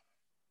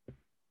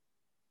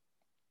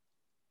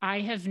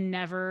 I have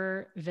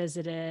never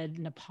visited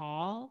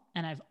Nepal,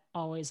 and I've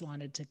always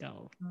wanted to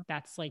go.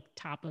 That's like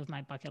top of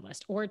my bucket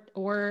list. Or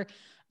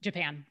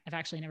Japan. I've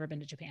actually never been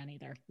to Japan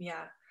either.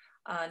 Yeah.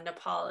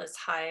 Nepal is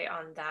high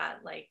on that.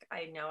 Like,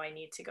 I know I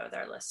need to go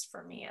there list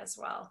for me as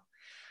well.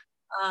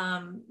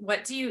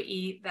 What do you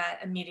eat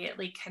that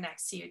immediately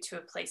connects you to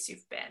a place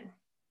you've been?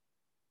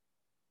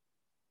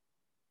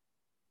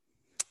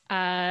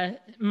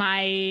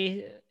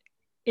 My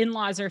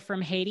in-laws are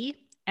from Haiti.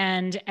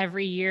 And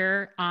every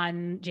year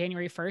on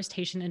January 1st,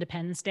 Haitian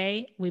Independence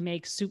Day, we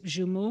make soup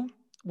jumu,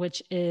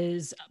 which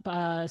is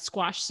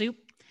squash soup.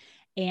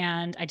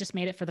 And I just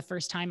made it for the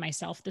first time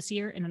myself this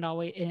year. And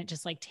it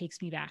just like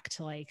takes me back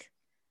to like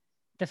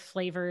the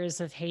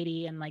flavors of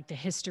Haiti and like the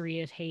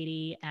history of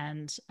Haiti.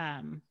 And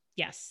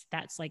yes,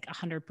 that's like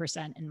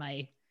 100% in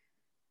my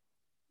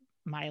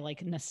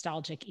like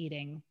nostalgic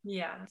eating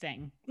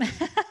thing.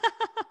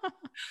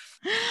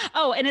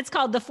 Oh, and it's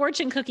called The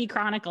Fortune Cookie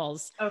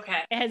Chronicles.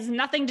 Okay. It has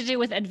nothing to do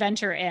with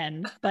Adventure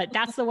Inn, but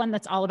that's the one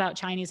that's all about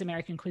Chinese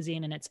American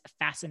cuisine, and it's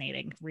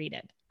fascinating. Read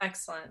it.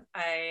 Excellent.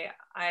 I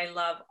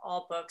love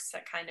all books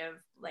that kind of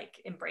like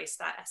embrace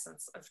that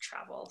essence of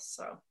travel.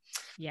 So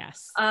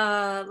yes.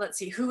 Let's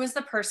see. Who was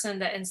the person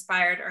that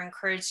inspired or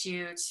encouraged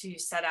you to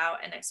set out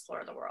and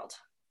explore the world?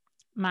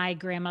 My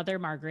grandmother,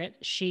 Margaret.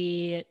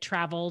 She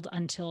traveled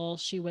until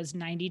she was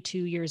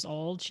 92 years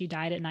old. She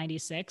died at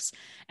 96.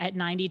 At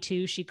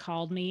 92, she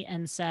called me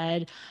and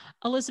said,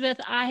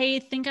 Elizabeth,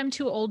 I think I'm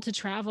too old to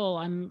travel.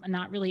 I'm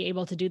not really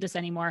able to do this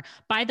anymore.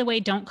 By the way,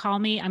 don't call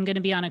me. I'm going to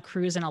be on a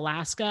cruise in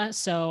Alaska,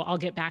 so I'll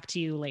get back to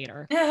you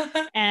later.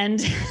 And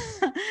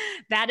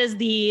that is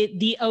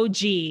the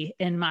OG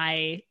in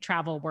my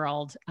travel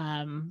world.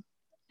 And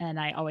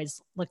I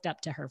always looked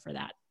up to her for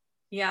that.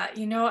 Yeah,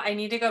 I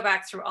need to go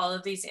back through all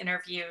of these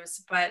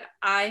interviews, but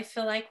I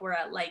feel like we're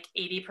at like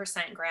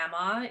 80%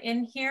 grandma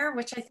in here,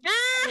 which I think is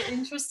really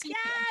interesting.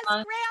 Yes,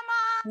 grandma.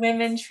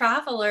 Women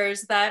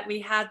travelers, that we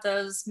had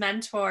those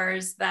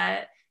mentors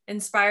that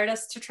inspired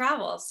us to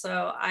travel.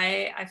 So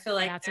I feel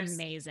like that's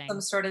amazing. Some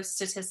sort of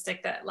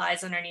statistic that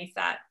lies underneath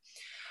that.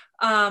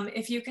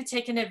 If you could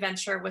take an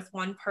adventure with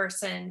one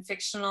person,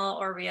 fictional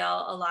or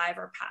real, alive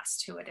or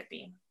past, who would it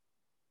be?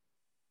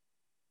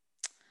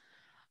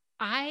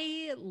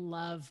 I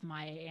love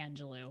Maya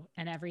Angelou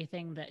and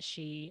everything that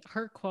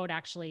her quote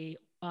actually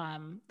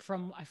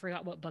from, I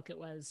forgot what book it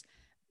was,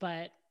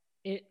 but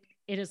it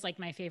is like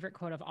my favorite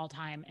quote of all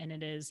time. And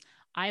it is,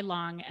 I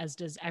long, as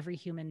does every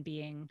human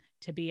being,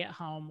 to be at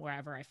home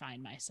wherever I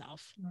find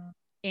myself. Mm.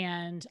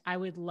 And I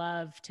would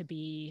love to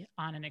be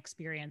on an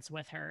experience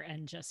with her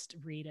and just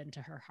read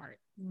into her heart.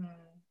 Mm.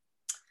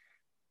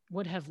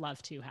 Would have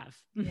loved to have.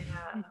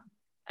 Yeah.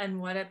 And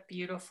what a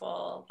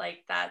beautiful,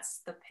 like,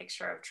 that's the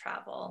picture of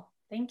travel.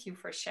 Thank you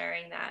for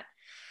sharing that.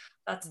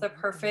 That's the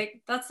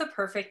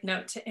perfect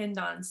note to end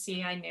on.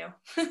 See, I knew.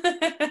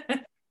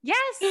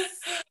 Yes.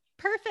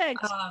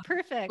 Perfect.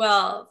 Perfect.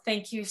 Well,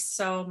 thank you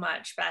so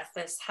much, Beth.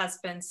 This has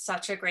been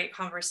such a great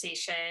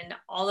conversation.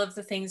 All of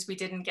the things we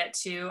didn't get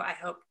to, I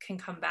hope can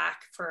come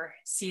back for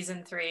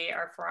season 3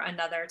 or for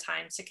another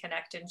time to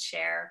connect and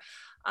share.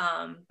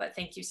 But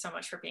thank you so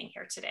much for being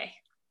here today.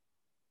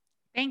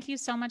 Thank you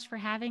so much for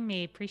having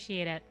me.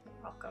 Appreciate it. You're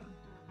welcome.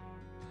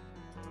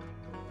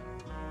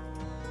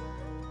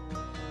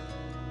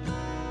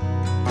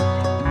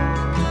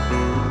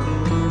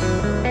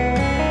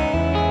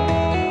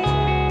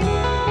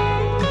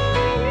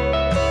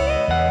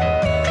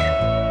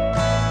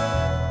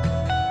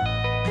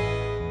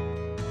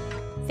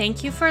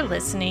 Thank you for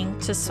listening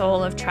to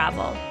Soul of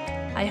Travel.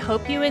 I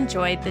hope you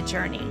enjoyed the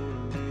journey.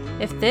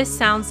 If this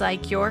sounds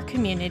like your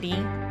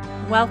community,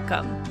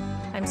 welcome.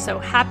 I'm so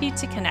happy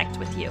to connect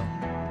with you.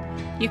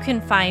 You can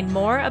find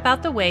more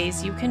about the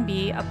ways you can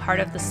be a part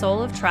of the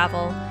Soul of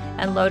Travel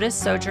and Lotus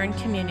Sojourn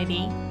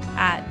community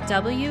at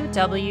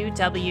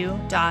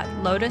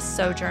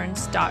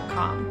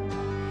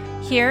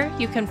www.lotussojourns.com. Here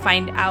you can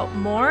find out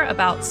more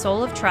about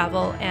Soul of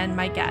Travel and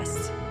my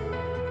guests.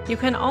 You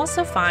can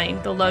also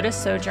find the Lotus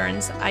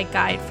Sojourns I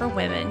Guide for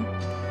Women,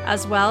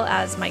 as well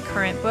as my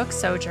current book,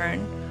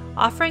 Sojourn,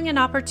 offering an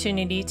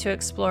opportunity to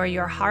explore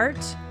your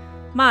heart,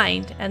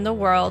 mind, and the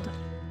world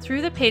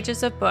through the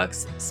pages of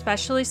books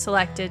specially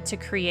selected to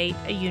create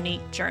a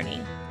unique journey.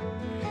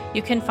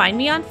 You can find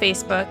me on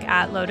Facebook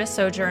at Lotus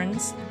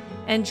Sojourns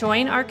and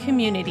join our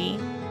community,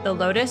 the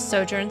Lotus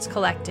Sojourns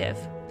Collective,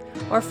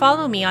 or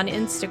follow me on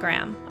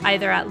Instagram,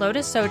 either at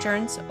Lotus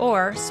Sojourns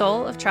or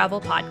Soul of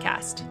Travel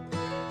Podcast.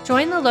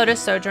 Join the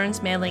Lotus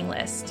Sojourns mailing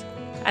list.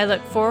 I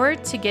look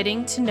forward to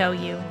getting to know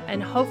you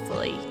and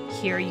hopefully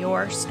hear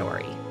your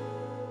story.